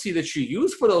currency that you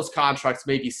use for those contracts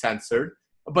may be censored,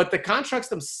 but the contracts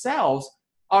themselves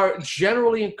are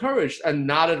generally encouraged and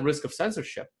not at risk of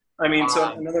censorship. I mean,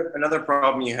 so another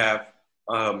problem you have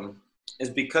is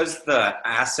because the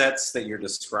assets that you're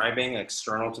describing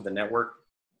external to the network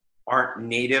aren't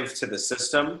native to the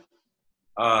system,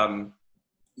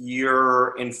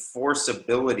 your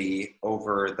enforceability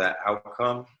over the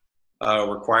outcome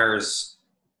requires,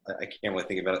 I can't really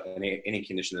think about any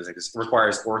condition that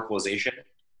requires oracleization,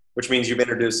 which means you've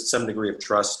introduced some degree of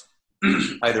trust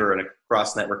either in a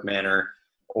cross-network manner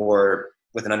or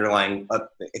with an underlying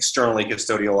externally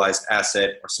custodialized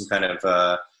asset or some kind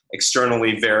of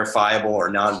externally verifiable or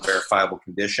non-verifiable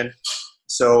condition.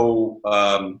 So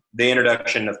the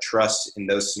introduction of trust in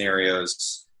those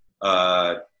scenarios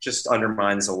just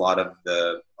undermines a lot of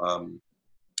the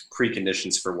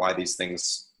preconditions for why these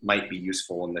things might be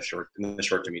useful in the short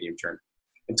to medium term.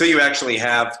 Until you actually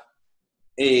have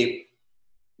a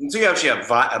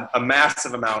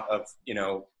massive amount of,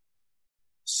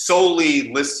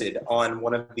 solely listed on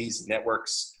one of these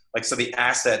networks, like so the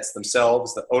assets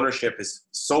themselves, the ownership is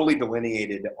solely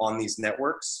delineated on these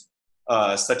networks,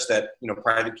 such that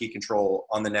private key control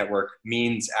on the network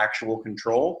means actual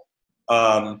control.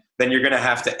 Then you're going to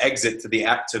have to exit to the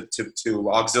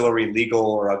to auxiliary legal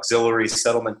or auxiliary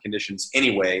settlement conditions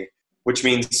anyway, which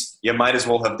means you might as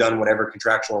well have done whatever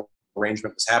contractual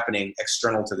arrangement was happening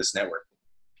external to this network.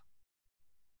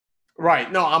 Right.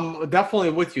 No, I'm definitely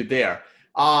with you there.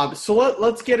 So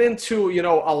let's get into,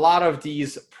 a lot of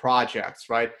these projects,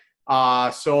 right?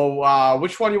 So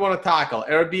which one you want to tackle?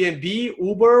 Airbnb,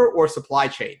 Uber, or supply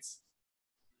chains?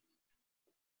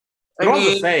 They're all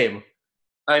the same.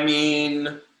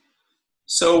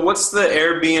 So what's the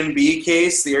Airbnb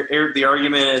case? The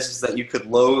argument is that you could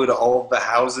load all of the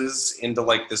houses into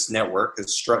like this network.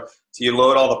 So you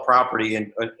load all the property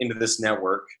into this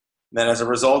network. And then as a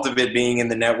result of it being in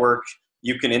the network,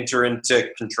 you can enter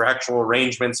into contractual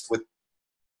arrangements with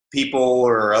people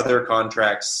or other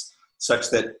contracts such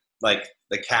that like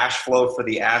the cash flow for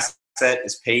the asset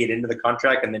is paid into the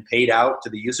contract and then paid out to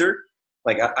the user.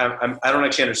 Like I don't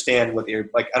actually understand what I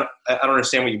don't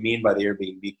understand what you mean by the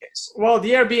Airbnb case. Well,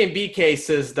 the Airbnb case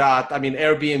is that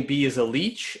Airbnb is a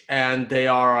leech and they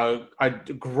are a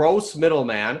gross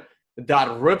middleman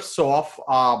that rips off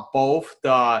both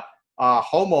the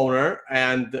homeowner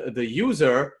and the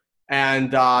user, and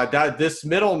that this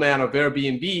middleman of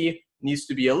Airbnb needs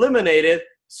to be eliminated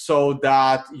so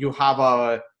that you have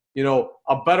a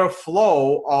better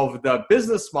flow of the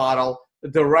business model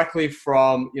directly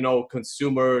from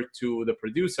consumer to the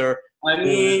producer. I mean,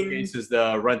 in this case is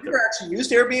the renter. You ever actually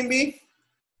used Airbnb?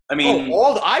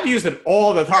 I've used it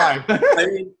all the time.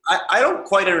 I don't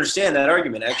quite understand that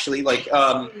argument actually. Like,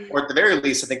 or at the very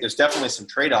least, I think there's definitely some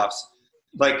trade-offs.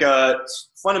 Like,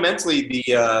 fundamentally,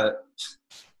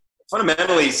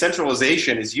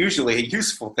 centralization is usually a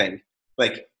useful thing.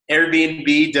 Like,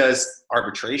 Airbnb does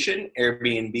arbitration.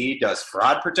 Airbnb does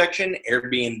fraud protection.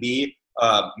 Airbnb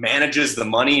manages the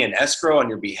money in escrow on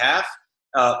your behalf.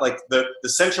 Like the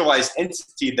centralized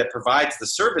entity that provides the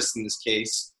service in this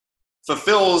case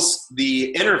fulfills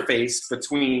the interface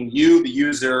between you, the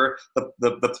user,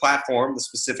 the platform, the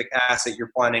specific asset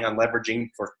you're planning on leveraging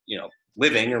for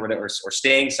living or whatever, or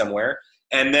staying somewhere,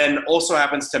 and then also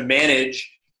happens to manage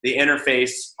the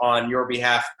interface on your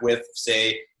behalf with,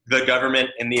 say, the government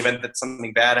in the event that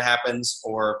something bad happens,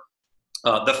 or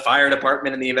the fire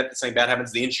department in the event that something bad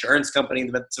happens, the insurance company in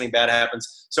the event that something bad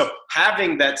happens. So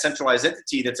having that centralized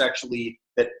entity that's actually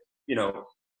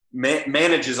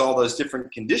manages all those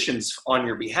different conditions on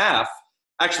your behalf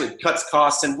actually cuts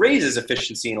costs and raises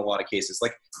efficiency in a lot of cases.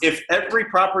 Like if every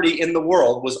property in the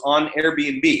world was on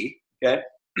Airbnb, okay,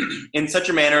 in such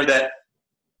a manner that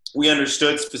we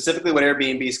understood specifically what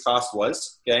Airbnb's cost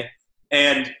was, okay?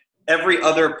 And every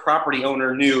other property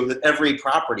owner knew that every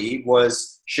property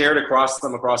was shared across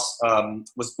them,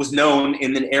 was known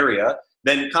in an area.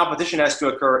 Then competition has to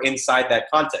occur inside that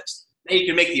context. Now you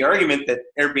can make the argument that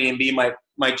Airbnb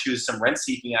might choose some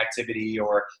rent-seeking activity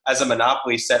or as a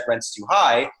monopoly set rents too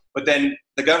high, but then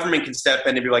the government can step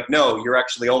in and be like, no, you're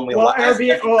actually only allowed.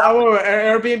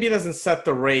 Airbnb doesn't set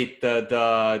the rate,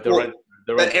 the rent.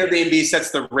 But Airbnb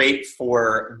sets the rate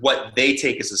for what they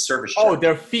take as a service charge. Oh,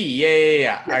 their fee.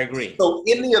 Yeah. I agree. So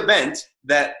in the event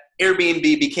that Airbnb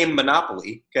became a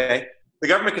monopoly, okay, the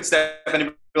government could step in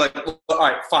and be like, all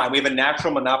right, fine, we have a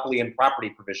natural monopoly in property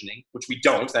provisioning, which we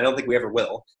don't. I don't think we ever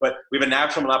will. But we have a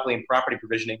natural monopoly in property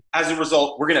provisioning. As a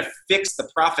result, we're going to fix the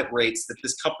profit rates that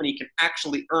this company can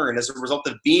actually earn as a result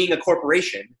of being a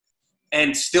corporation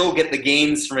and still get the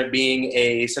gains from it being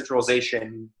a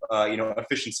centralization,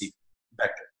 efficiency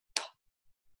vector.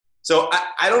 So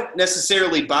I don't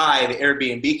necessarily buy the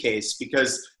Airbnb case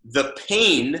because the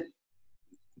pain,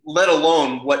 let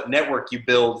alone what network you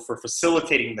build for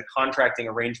facilitating the contracting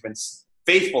arrangements,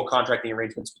 faithful contracting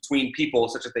arrangements between people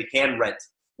such that they can rent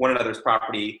one another's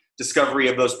property, discovery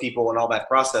of those people and all that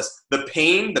process. The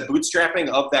pain, the bootstrapping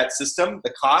of that system,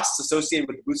 the costs associated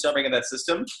with the bootstrapping of that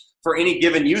system for any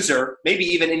given user, maybe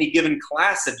even any given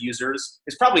class of users,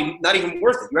 is probably not even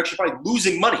worth it. You're actually probably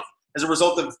losing money as a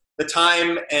result of the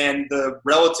time and the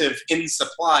relative in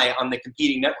supply on the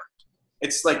competing network.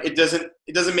 It's like it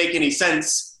doesn't make any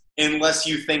sense unless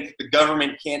you think the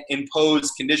government can't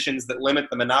impose conditions that limit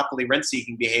the monopoly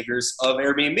rent-seeking behaviors of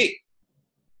Airbnb.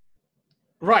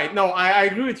 Right. No, I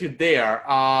agree with you there.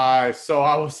 So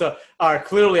I was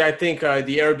clearly, I think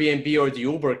the Airbnb or the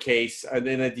Uber case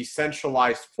in a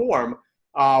decentralized form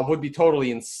would be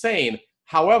totally insane.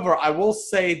 However, I will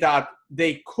say that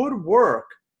they could work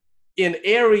in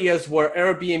areas where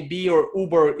Airbnb or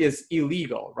Uber is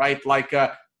illegal, right? Like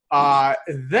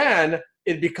then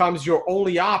it becomes your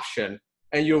only option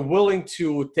and you're willing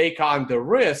to take on the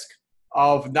risk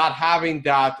of not having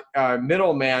that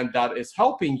middleman that is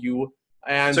helping you.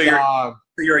 And so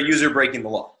you're a user breaking the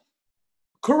law.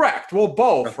 Correct. Well,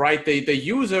 both, right? The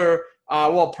user,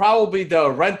 probably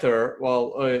the renter,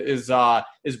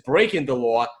 is breaking the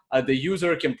law. The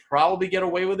user can probably get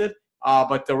away with it.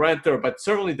 But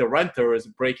certainly the renter is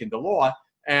breaking the law,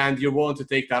 and you're willing to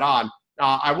take that on.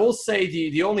 I will say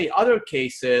the only other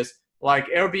cases, like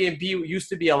Airbnb used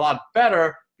to be a lot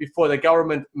better before the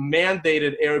government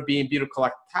mandated Airbnb to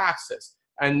collect taxes.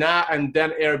 And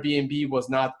then Airbnb was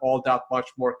not all that much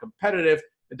more competitive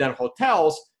than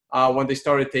hotels when they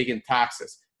started taking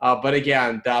taxes. But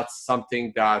again, that's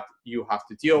something that you have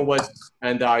to deal with.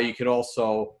 And you can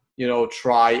also,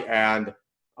 try and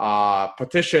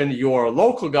petition your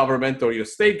local government or your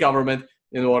state government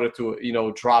in order to,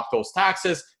 drop those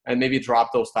taxes and maybe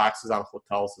drop those taxes on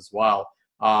hotels as well.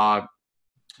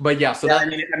 But yeah, so I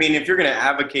mean, if you're going to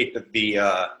advocate that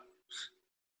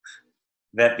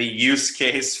the use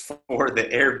case for the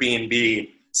Airbnb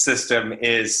system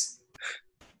is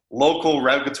local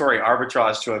regulatory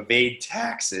arbitrage to evade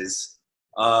taxes,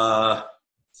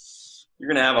 you're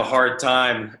going to have a hard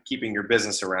time keeping your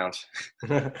business around.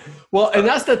 Well, and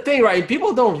that's the thing, right?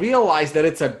 People don't realize that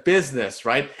it's a business,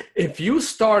 right? If you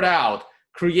start out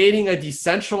creating a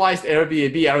decentralized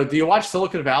Airbnb, do you watch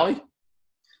Silicon Valley?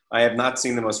 I have not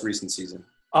seen the most recent season.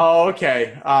 Oh,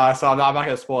 okay. So I'm not going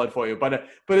to spoil it for you, but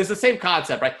it's the same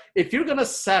concept, right? If you're going to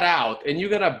set out and you're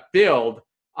going to build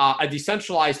a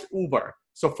decentralized Uber,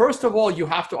 so first of all, you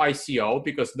have to ICO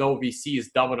because no VC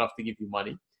is dumb enough to give you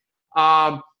money.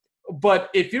 But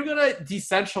if you're going to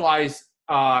decentralize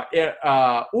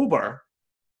Uber,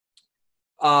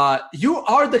 you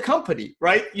are the company,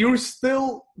 right? You're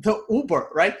still the Uber,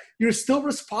 right? You're still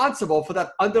responsible for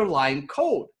that underlying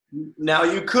code. Now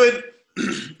you can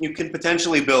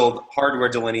potentially build hardware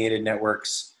delineated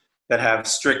networks that have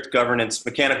strict governance,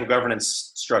 mechanical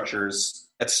governance structures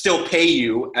that still pay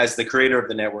you as the creator of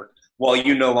the network while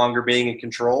you no longer being in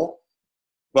control.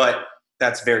 But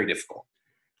that's very difficult.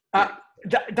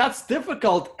 That's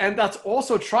difficult. And that's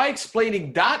also, try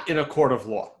explaining that in a court of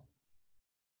law.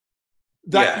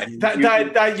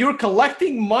 That you're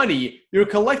collecting money, you're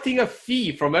collecting a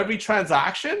fee from every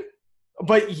transaction,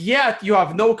 but yet you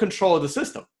have no control of the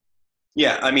system.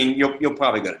 Yeah, I mean, you'll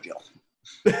probably go to jail.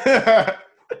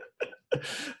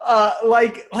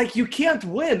 Like you can't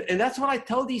win, and that's what I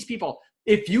tell these people.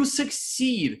 If you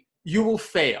succeed, you will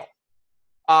fail,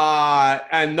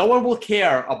 and no one will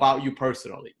care about you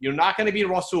personally. You're not going to be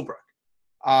Ross Ulbricht.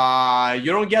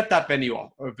 you don't get that many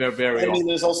very, very I mean,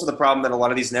 there's also the problem that a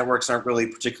lot of these networks aren't really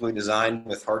particularly designed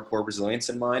with hardcore resilience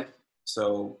in mind.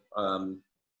 So,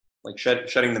 like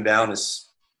shutting them down is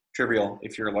trivial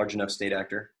if you're a large enough state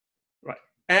actor. Right.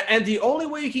 And the only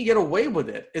way you can get away with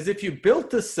it is if you built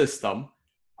the system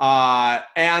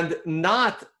and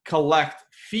not collect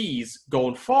fees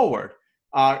going forward.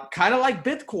 Kind of like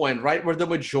Bitcoin, right? Where the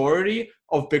majority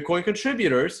of Bitcoin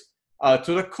contributors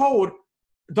to the code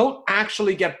don't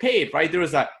actually get paid, right? There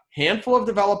is a handful of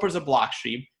developers at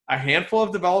Blockstream, a handful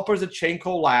of developers at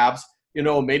Chainco Labs. You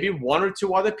know, maybe one or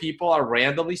two other people are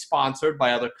randomly sponsored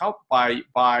by other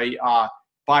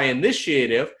by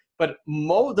initiative, but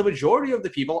the majority of the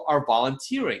people are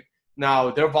volunteering.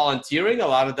 Now, they're volunteering. A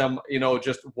lot of them, you know,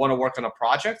 just want to work on a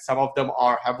project. Some of them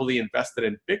are heavily invested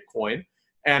in Bitcoin.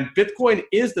 And Bitcoin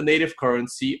is the native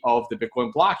currency of the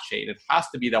Bitcoin blockchain. It has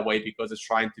to be that way because it's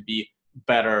trying to be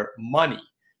better money.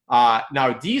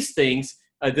 Now, these things,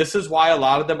 this is why a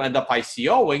lot of them end up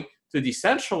ICOing to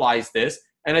decentralize this.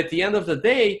 And at the end of the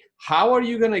day, how are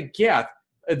you going to get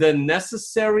the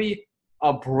necessary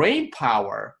brain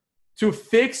power to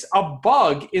fix a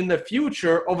bug in the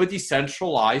future of a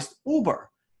decentralized Uber?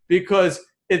 Because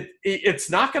it's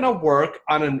not going to work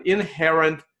on an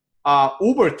inherent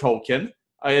Uber token.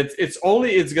 It's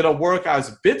going to work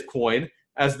as Bitcoin,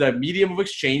 as the medium of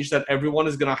exchange that everyone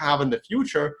is going to have in the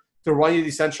future to run a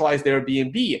decentralized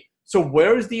Airbnb. So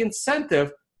where is the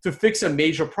incentive to fix a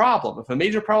major problem? If a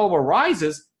major problem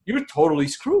arises, you're totally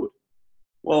screwed.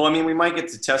 Well, I mean, we might get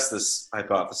to test this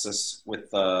hypothesis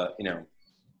with,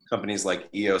 companies like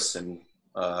EOS and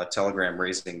Telegram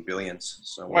raising billions.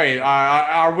 So wait,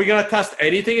 are we going to test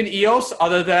anything in EOS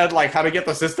other than like how to get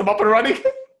the system up and running?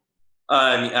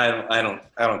 I mean,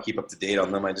 I don't keep up to date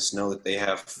on them. I just know that they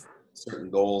have certain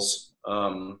goals.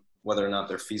 Whether or not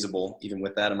they're feasible, even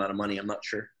with that amount of money, I'm not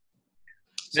sure.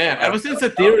 So Man, ever since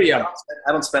Ethereum,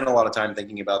 I don't spend a lot of time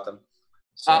thinking about them.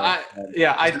 So,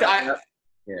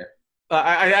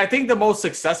 I think the most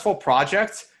successful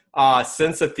projects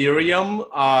since Ethereum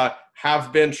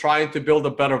have been trying to build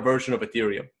a better version of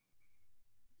Ethereum.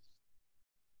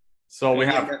 So we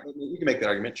have. You can make that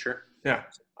argument, sure. Yeah.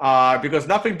 Because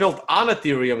nothing built on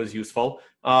Ethereum is useful.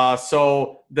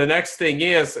 So the next thing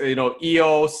is, you know,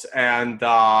 EOS and,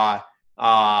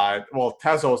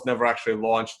 Tezos never actually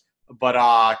launched, but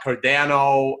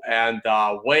Cardano and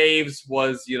Waves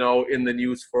was, you know, in the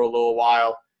news for a little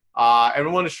while.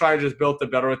 Everyone is trying to just build a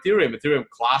better Ethereum. Ethereum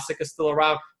Classic is still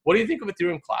around. What do you think of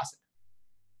Ethereum Classic?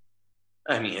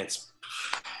 I mean,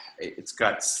 it's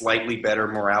got slightly better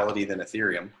morality than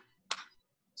Ethereum.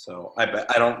 So I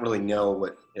don't really know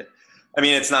what. I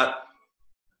mean, it's not.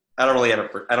 I don't really have a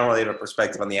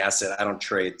perspective on the asset. I don't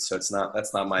trade, so that's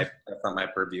not my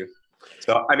purview.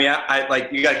 So I mean, I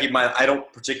like, you got to keep in mind, I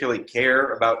don't particularly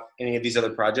care about any of these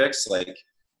other projects. Like,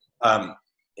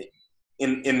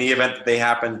 in the event that they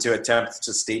happen to attempt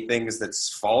to state things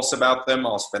that's false about them,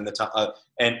 I'll spend the time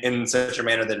and in such a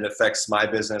manner that it affects my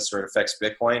business or it affects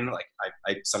Bitcoin. Like,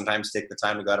 I sometimes take the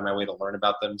time to go out of my way to learn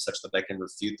about them, such that I can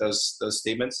refute those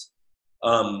statements.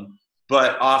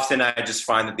 But often I just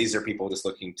find that these are people just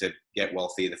looking to get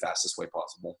wealthy the fastest way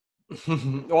possible.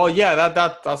 Well, yeah,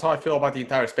 that's how I feel about the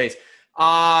entire space.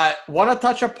 Want to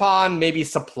touch upon maybe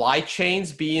supply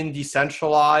chains being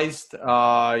decentralized, through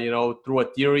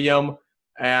Ethereum.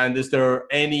 And is there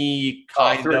any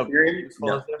kind of Ethereum?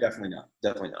 No, definitely not.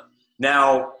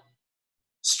 Now,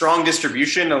 strong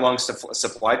distribution along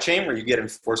supply chain where you get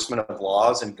enforcement of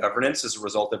laws and governance as a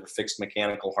result of a fixed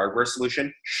mechanical hardware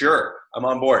solution. Sure, I'm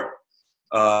on board.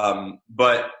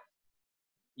 But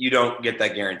you don't get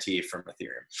that guarantee from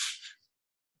Ethereum.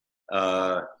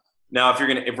 Now,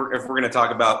 if we're gonna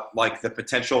talk about like the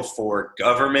potential for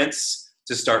governments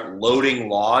to start loading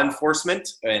law enforcement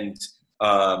and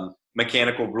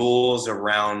mechanical rules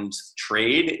around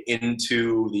trade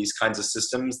into these kinds of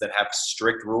systems that have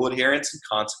strict rule adherence and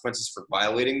consequences for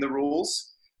violating the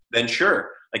rules, then sure,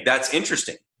 like that's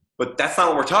interesting. But that's not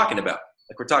what we're talking about.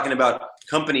 Like, we're talking about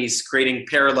companies creating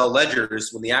parallel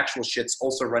ledgers when the actual shit's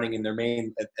also running in their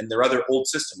main and their other old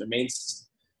system, their main system.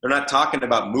 They're not talking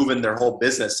about moving their whole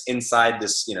business inside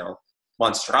this,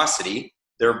 monstrosity.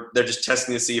 They're just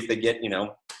testing to see if they get, a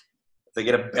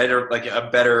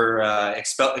better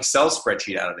Excel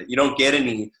spreadsheet out of it. You don't get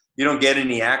any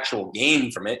actual gain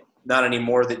from it. Not any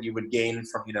more that you would gain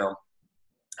from,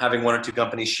 having one or two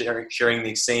companies sharing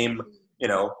the same,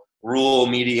 rule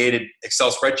mediated Excel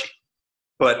spreadsheet.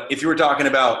 But if you were talking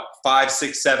about 5,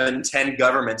 6, 7, 10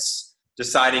 governments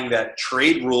deciding that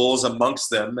trade rules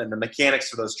amongst them and the mechanics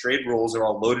for those trade rules are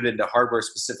all loaded into hardware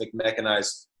specific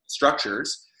mechanized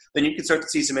structures, then you can start to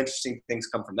see some interesting things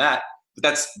come from that. But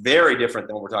that's very different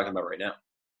than what we're talking about right now.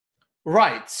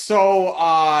 Right.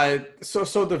 So,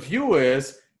 so the view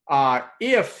is,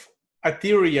 if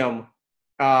Ethereum,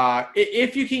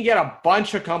 if you can get a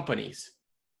bunch of companies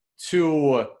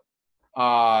to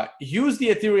use the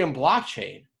Ethereum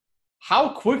blockchain, how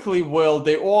quickly will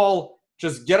they all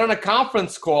just get on a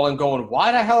conference call and going,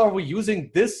 why the hell are we using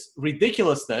this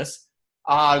ridiculousness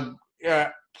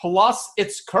plus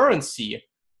its currency?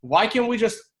 Why can't we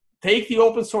just take the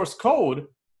open source code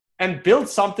and build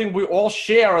something we all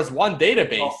share as one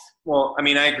database? Well, I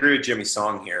mean, I agree with Jimmy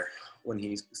Song here when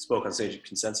he spoke on stage of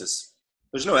consensus.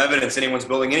 There's no evidence anyone's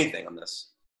building anything on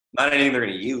this. Not anything they're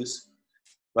going to use.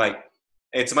 Like,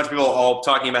 it's a bunch of people all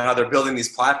talking about how they're building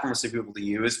these platforms for people to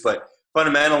use, but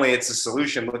fundamentally it's a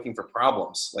solution looking for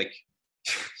problems. Like,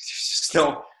 just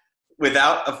no,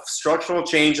 without a structural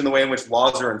change in the way in which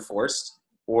laws are enforced,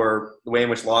 or the way in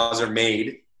which laws are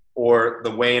made, or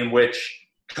the way in which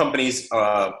companies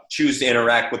choose to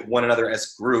interact with one another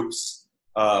as groups,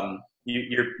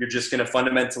 you're just going to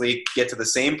fundamentally get to the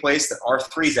same place that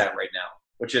R3's at right now,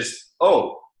 which is,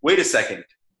 oh, wait a second.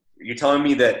 You're telling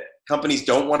me that companies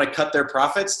don't want to cut their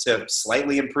profits to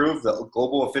slightly improve the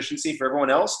global efficiency for everyone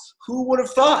else? Who would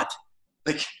have thought?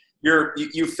 Like,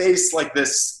 you face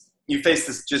this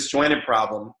disjointed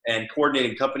problem, and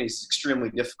coordinating companies is extremely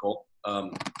difficult.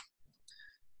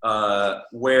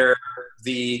 Where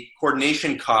the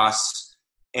coordination costs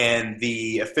and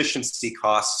the efficiency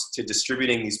costs to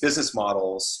distributing these business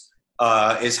models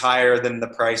is higher than the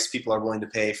price people are willing to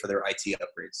pay for their IT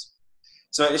upgrades.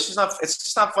 So it's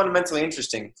just not fundamentally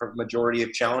interesting for the majority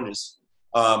of challenges.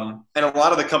 And a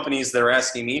lot of the companies that are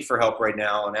asking me for help right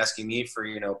now and asking me for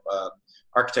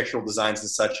architectural designs and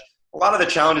such, a lot of the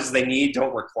challenges they need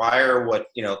don't require what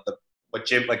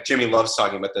Jimmy loves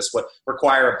talking about this, what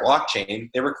require a blockchain.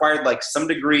 They required like some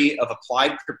degree of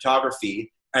applied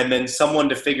cryptography and then someone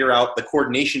to figure out the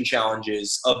coordination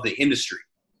challenges of the industry.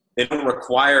 They don't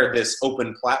require this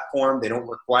open platform. They don't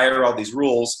require all these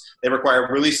rules. They require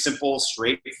really simple,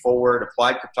 straightforward,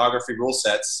 applied cryptography rule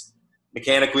sets,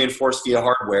 mechanically enforced via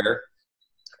hardware,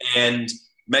 and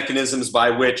mechanisms by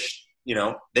which,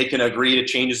 they can agree to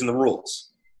changes in the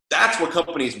rules. That's what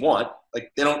companies want.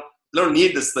 Like, they don't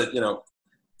need this,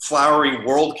 flowery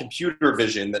world computer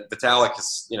vision that Vitalik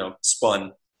has,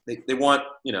 spun. They want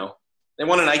an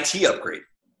IT upgrade.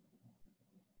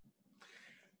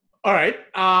 All right.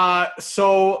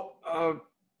 So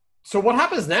what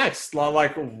happens next?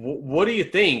 Like, what do you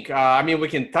think? I mean, we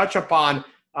can touch upon.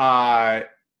 I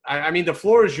mean, the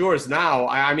floor is yours now.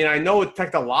 I mean, I know it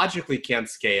technologically can't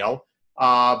scale,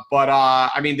 but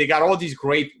I mean, they got all these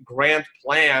great grant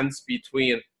plans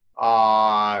between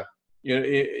sharding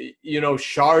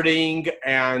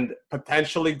and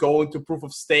potentially going to proof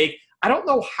of stake. I don't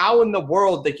know how in the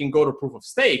world they can go to proof of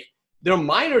stake. Their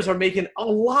miners are making a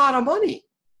lot of money.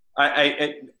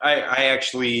 I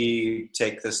actually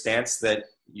take the stance that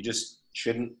you just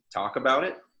shouldn't talk about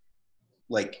it.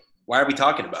 Like, why are we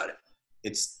talking about it?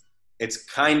 It's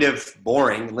kind of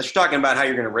boring. Unless you're talking about how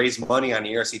you're going to raise money on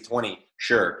the ERC-20,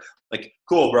 sure. Like,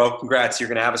 cool, bro. Congrats. You're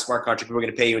going to have a smart contract. We're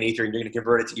going to pay you in Ether, and you're going to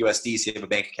convert it to USD so you have a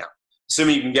bank account.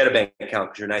 Assuming you can get a bank account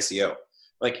because you're an ICO.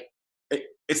 Like,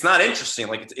 it's not interesting.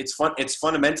 Like, it's fun. It's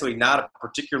fundamentally not a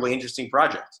particularly interesting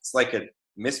project. It's like a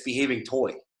misbehaving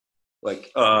toy.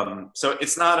 Like, so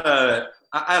it's not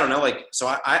I don't know. Like, so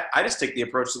I just take the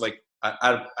approach to, like,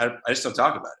 I just don't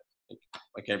talk about it.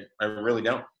 Like I really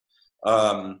don't.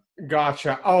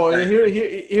 Gotcha. Oh,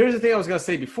 here's the thing I was going to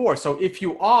say before. So if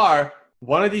you are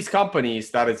one of these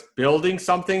companies that is building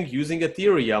something using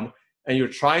Ethereum and you're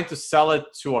trying to sell it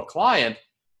to a client,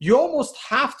 you almost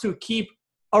have to keep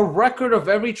a record of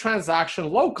every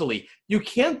transaction locally. You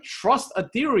can't trust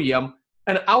Ethereum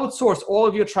and outsource all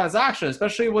of your transactions,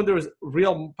 especially when there's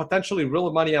potentially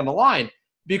real money on the line,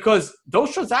 because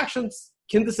those transactions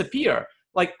can disappear.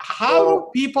 Like, how do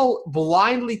people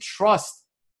blindly trust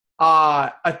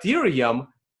Ethereum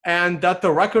and that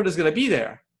the record is going to be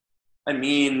there? I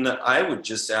mean, I would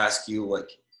just ask you, like,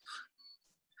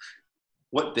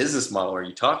 what business model are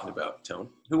you talking about, Tone?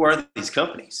 Who are these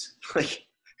companies? Like,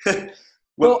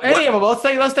 any of them.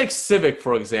 Let's take Civic,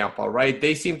 for example, right?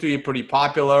 They seem to be pretty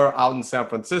popular out in San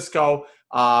Francisco.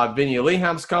 Vinny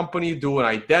Leham's company doing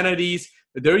identities.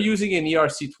 They're using an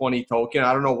ERC-20 token.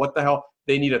 I don't know what the hell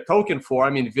they need a token for. I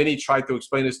mean, Vinny tried to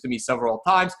explain this to me several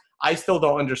times. I still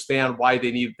don't understand why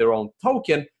they need their own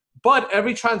token, but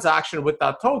every transaction with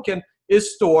that token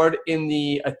is stored in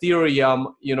the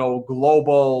Ethereum,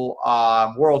 global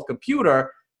world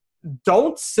computer.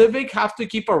 don't Civic have to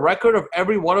keep a record of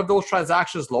every one of those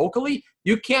transactions locally?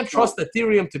 You can't trust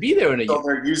Ethereum to be there in a year. So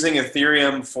they're using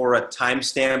Ethereum for a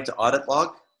timestamped audit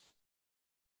log?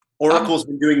 Oracle's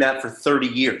been doing that for 30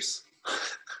 years.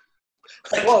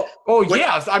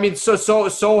 Yes. I mean,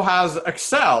 so has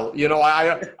Excel. You know,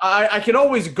 I can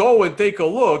always go and take a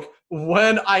look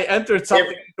when I entered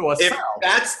something into a cell.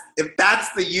 If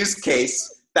that's the use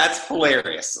case, that's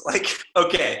hilarious. Like,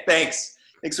 okay, thanks.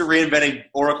 Thanks for reinventing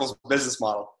Oracle's business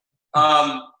model.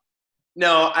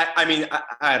 No, I mean,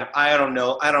 I don't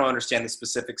know. I don't understand the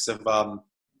specifics of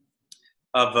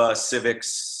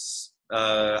Civic's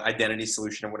identity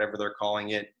solution or whatever they're calling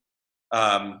it.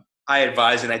 I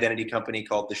advise an identity company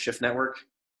called the Shift Network,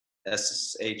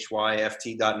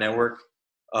 SHYFT.network.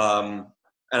 And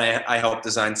I help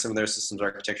design some of their systems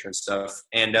architecture and stuff.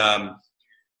 And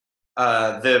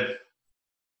the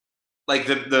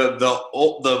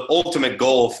ultimate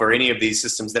goal for any of these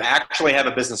systems that actually have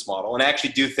a business model, and I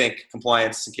actually do think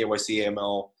compliance and KYC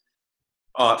AML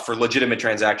for legitimate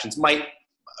transactions might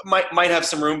have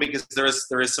some room, because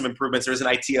there is some improvements. There is an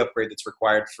IT upgrade that's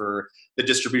required for the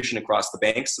distribution across the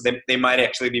banks. So they might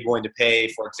actually be willing to pay,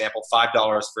 for example,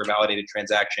 $5 for a validated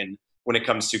transaction when it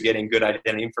comes to getting good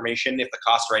identity information. If the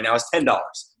cost right now is $10,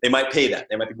 they might pay that.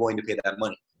 They might be willing to pay that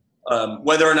money.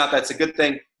 Whether or not that's a good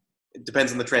thing, it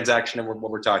depends on the transaction and what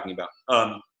we're talking about.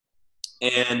 I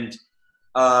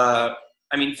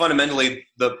mean, fundamentally,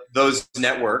 those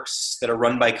networks that are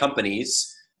run by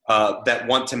companies that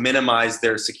want to minimize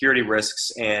their security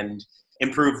risks and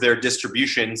improve their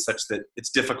distribution such that it's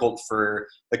difficult for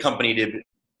the company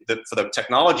for the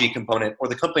technology component or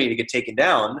the company to get taken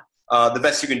down, the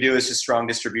best you can do is just strong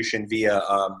distribution via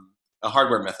a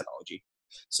hardware methodology.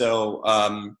 So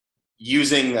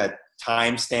using a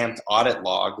time-stamped audit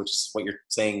log, which is what you're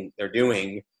saying they're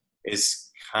doing,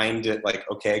 is kind of like,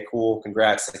 okay, cool,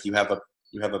 congrats. Like you have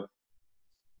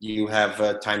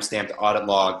a time-stamped audit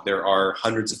log. There are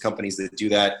hundreds of companies that do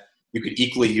that. You could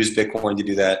equally use Bitcoin to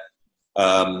do that.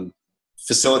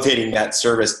 Facilitating that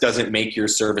service doesn't make your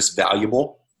service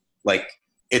valuable. Like,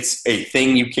 it's a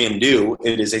thing you can do.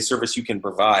 It is a service you can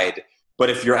provide.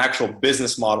 But if your actual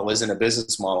business model isn't a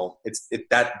business model,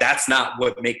 that's not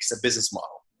what makes a business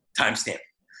model. Timestamp.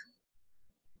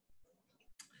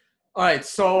 All right,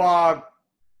 so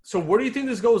where do you think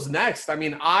this goes next? I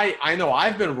mean, I know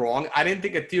I've been wrong. I didn't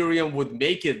think Ethereum would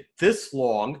make it this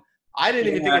long. I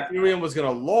didn't even think Ethereum was going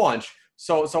to launch.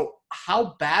 So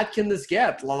how bad can this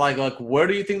get? Like, where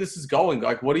do you think this is going?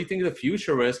 Like, what do you think the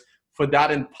future is for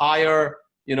that entire,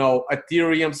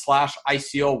 Ethereum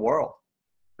 /ICO world?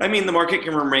 I mean, the market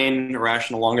can remain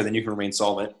irrational longer than you can remain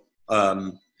solvent.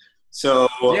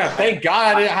 Thank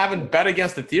God I haven't bet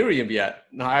against Ethereum yet.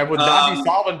 I would not be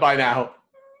solvent by now.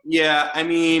 Yeah, I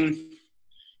mean,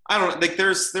 I don't like.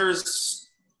 There's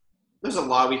a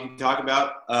lot we can talk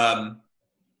about.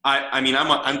 I mean,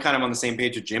 I'm kind of on the same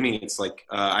page with Jimmy. It's like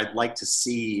I'd like to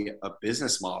see a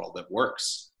business model that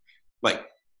works. Like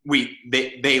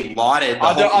they lauded.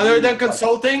 Other than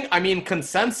consulting, I mean,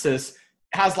 Consensus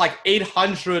has like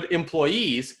 800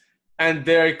 employees, and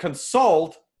they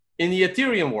consult in the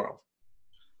Ethereum world.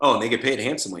 Oh, and they get paid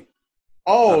handsomely.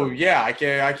 Oh yeah, I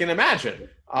can imagine.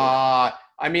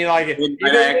 I mean, like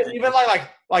even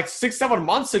like 6-7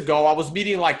 months ago, I was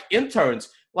meeting like interns.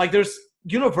 Like, there's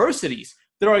universities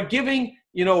that are giving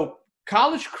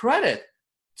college credit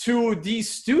to these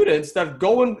students that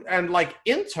go and like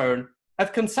intern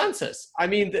at Consensus. I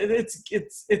mean,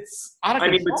 it's out of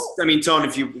control. I mean, Tone,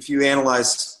 if you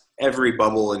analyze every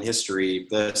bubble in history,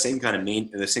 the same kind of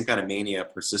mania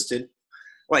persisted.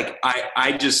 Like,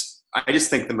 I just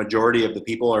think the majority of the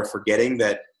people are forgetting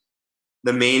that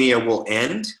the mania will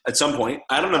end at some point.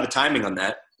 I don't know the timing on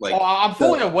that. Like, I'm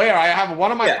fully aware. I have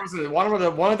one of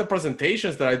the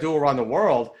presentations that I do around the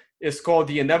world is called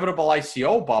the Inevitable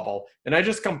ICO Bubble, and I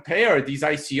just compare these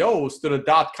ICOs to the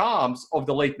 .coms of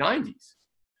the late 90s.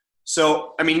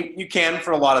 So, I mean, you can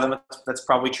for a lot of them. That's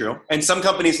probably true, and some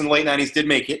companies in the late 90s did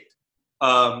make it,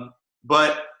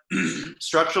 but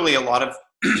structurally, a lot of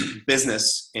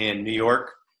business in New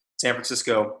York, San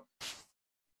Francisco,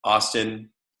 Austin,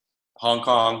 Hong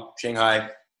Kong, Shanghai,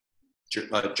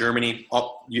 Germany,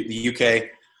 the UK.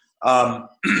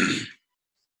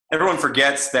 Everyone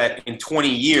forgets that in 20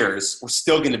 years, we're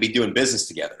still going to be doing business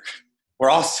together. We're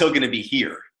all still going to be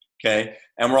here, okay?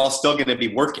 And we're all still going to be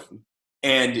working.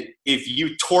 And if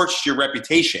you torched your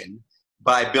reputation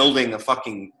by building a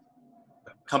fucking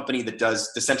company that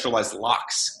does decentralized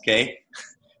locks, okay,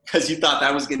 because you thought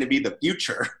that was going to be the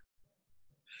future,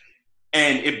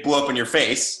 and it blew up in your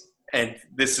face, and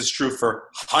this is true for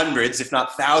hundreds, if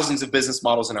not thousands, of business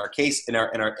models in our case, in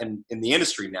the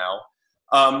industry now.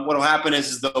 What will happen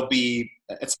is there'll be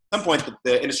at some point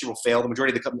the industry will fail. The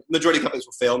majority of companies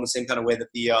will fail in the same kind of way that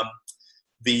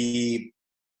the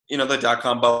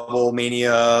dot-com bubble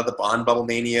mania, the bond bubble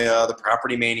mania, the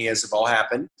property manias have all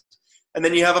happened. And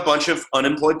then you have a bunch of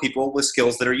unemployed people with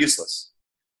skills that are useless.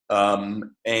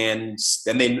 And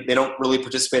then they don't really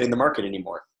participate in the market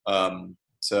anymore. And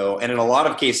in a lot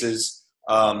of cases,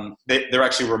 they're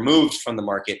actually removed from the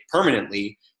market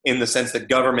permanently, in the sense that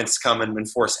governments come and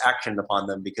enforce action upon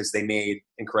them because they made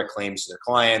incorrect claims to their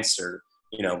clients, or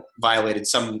violated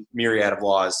some myriad of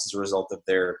laws as a result of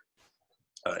their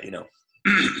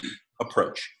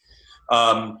approach.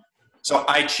 So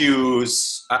I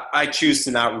choose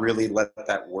to not really let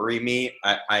that worry me.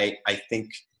 I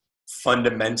think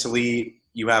fundamentally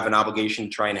you have an obligation to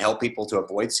try and help people to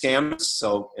avoid scams.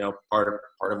 So, part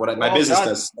of what my business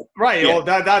does. Right. Yeah. Well,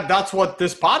 that's what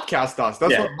this podcast does.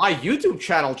 That's what my YouTube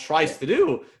channel tries to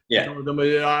do. Yeah.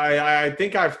 I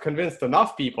think I've convinced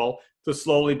enough people to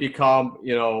slowly become,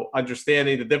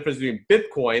 understanding the difference between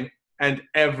Bitcoin and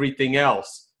everything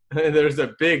else. There's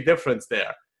a big difference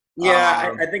there.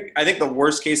 Yeah, I think the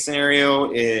worst case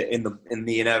scenario in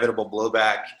the inevitable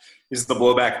blowback is the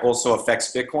blowback also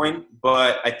affects Bitcoin,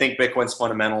 but I think Bitcoin's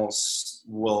fundamentals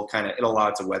will it'll allow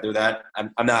it to weather that.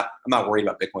 I'm not worried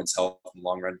about Bitcoin's health in the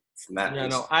long run from that. Yeah,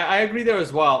 no, I agree there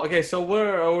as well. Okay, so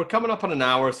we're coming up on an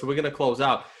hour, so we're gonna close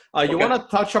out. You want to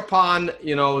touch upon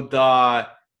the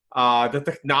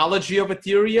technology of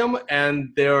Ethereum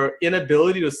and their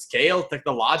inability to scale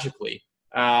technologically.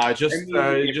 Just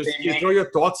throw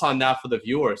your thoughts on that for the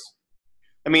viewers.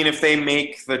 I mean, if they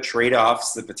make the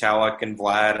trade-offs that Vitalik and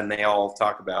Vlad and they all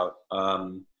talk about,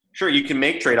 sure, you can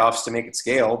make trade-offs to make it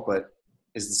scale, but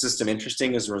is the system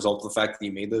interesting as a result of the fact that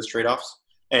you made those trade-offs?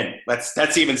 And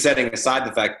that's even setting aside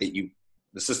the fact that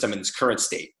the system in its current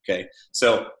state. Okay,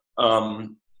 so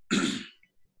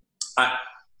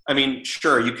I mean,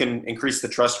 sure, you can increase the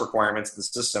trust requirements of the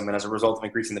system, and as a result of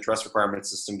increasing the trust requirements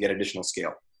of the system, get additional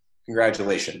scale.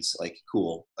 Congratulations,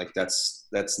 cool. That's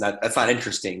not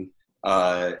interesting.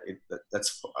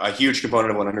 That's a huge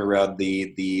component of what underwrote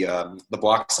the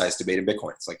block size debate in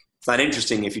Bitcoin. It's not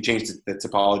interesting if you change the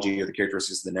topology or the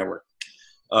characteristics of the network.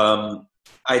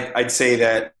 I'd say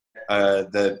that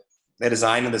the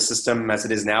design of the system as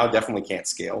it is now definitely can't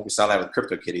scale. We saw that with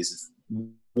CryptoKitties.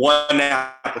 One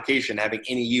application having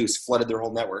any use flooded their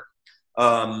whole network.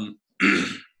 And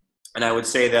I would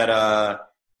say that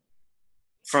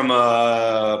from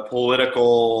a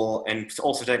political and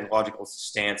also technological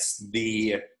stance,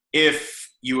 if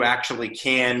you actually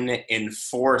can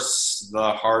enforce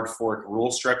the hard fork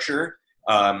rule structure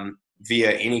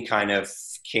via any kind of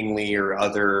kingly or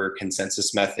other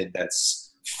consensus method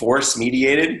that's force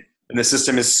mediated, then the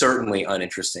system is certainly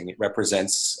uninteresting. It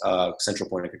represents a central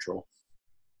point of control.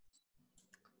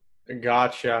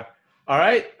 Gotcha. All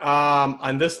right.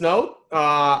 On this note,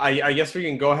 I guess we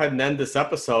can go ahead and end this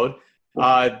episode.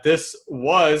 This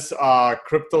was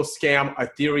Crypto Scam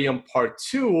Ethereum Part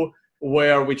 2,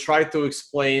 where we tried to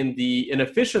explain the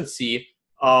inefficiency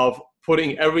of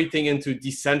putting everything into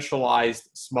decentralized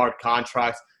smart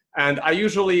contracts. And I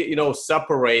usually,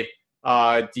 separate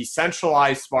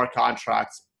decentralized smart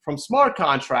contracts from smart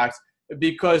contracts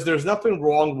because there's nothing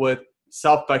wrong with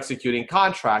self-executing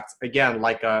contracts, again,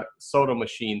 like a soda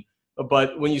machine.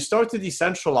 But when you start to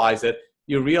decentralize it,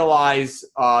 you realize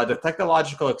the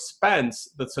technological expense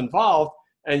that's involved,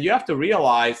 and you have to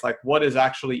realize what is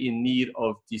actually in need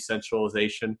of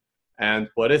decentralization and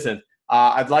what isn't.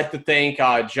 I'd like to thank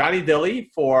Johnny Dilley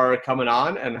for coming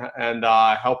on and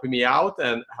helping me out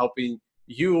and helping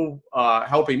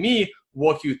me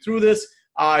walk you through this.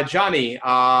 Johnny,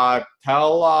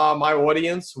 tell my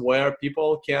audience where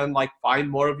people can find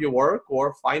more of your work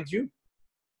or find you.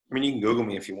 I mean, you can Google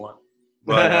me if you want,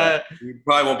 but you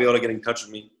probably won't be able to get in touch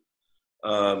with me.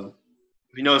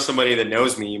 If you know somebody that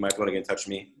knows me, you might be able to get in touch with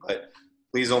me, but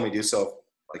please only do so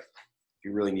if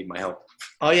you really need my help.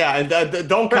 Oh yeah, and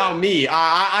don't count me.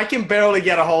 I can barely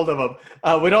get a hold of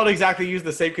them. We don't exactly use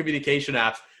the same communication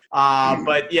apps.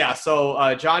 But yeah,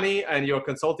 so Johnny, and your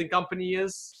consulting company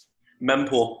is?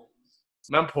 Mempool.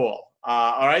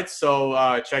 All right,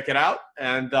 so check it out.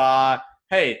 And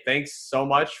hey, thanks so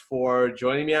much for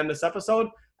joining me on this episode.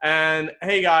 And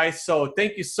hey guys, so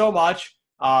thank you so much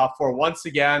for once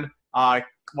again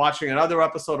watching another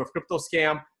episode of Crypto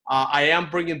Scam. I am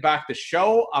bringing back the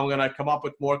show. I'm going to come up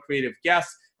with more creative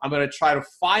guests. I'm going to try to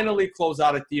finally close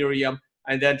out Ethereum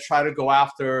and then try to go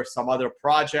after some other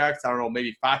projects. I don't know,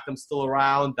 maybe Factom's still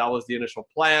around. That was the initial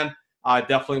plan. I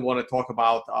definitely want to talk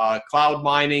about cloud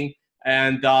mining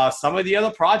and some of the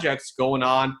other projects going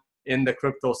on in the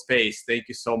crypto space. Thank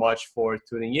you so much for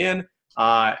tuning in,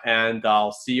 and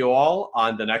I'll see you all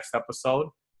on the next episode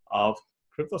of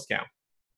Crypto Scam.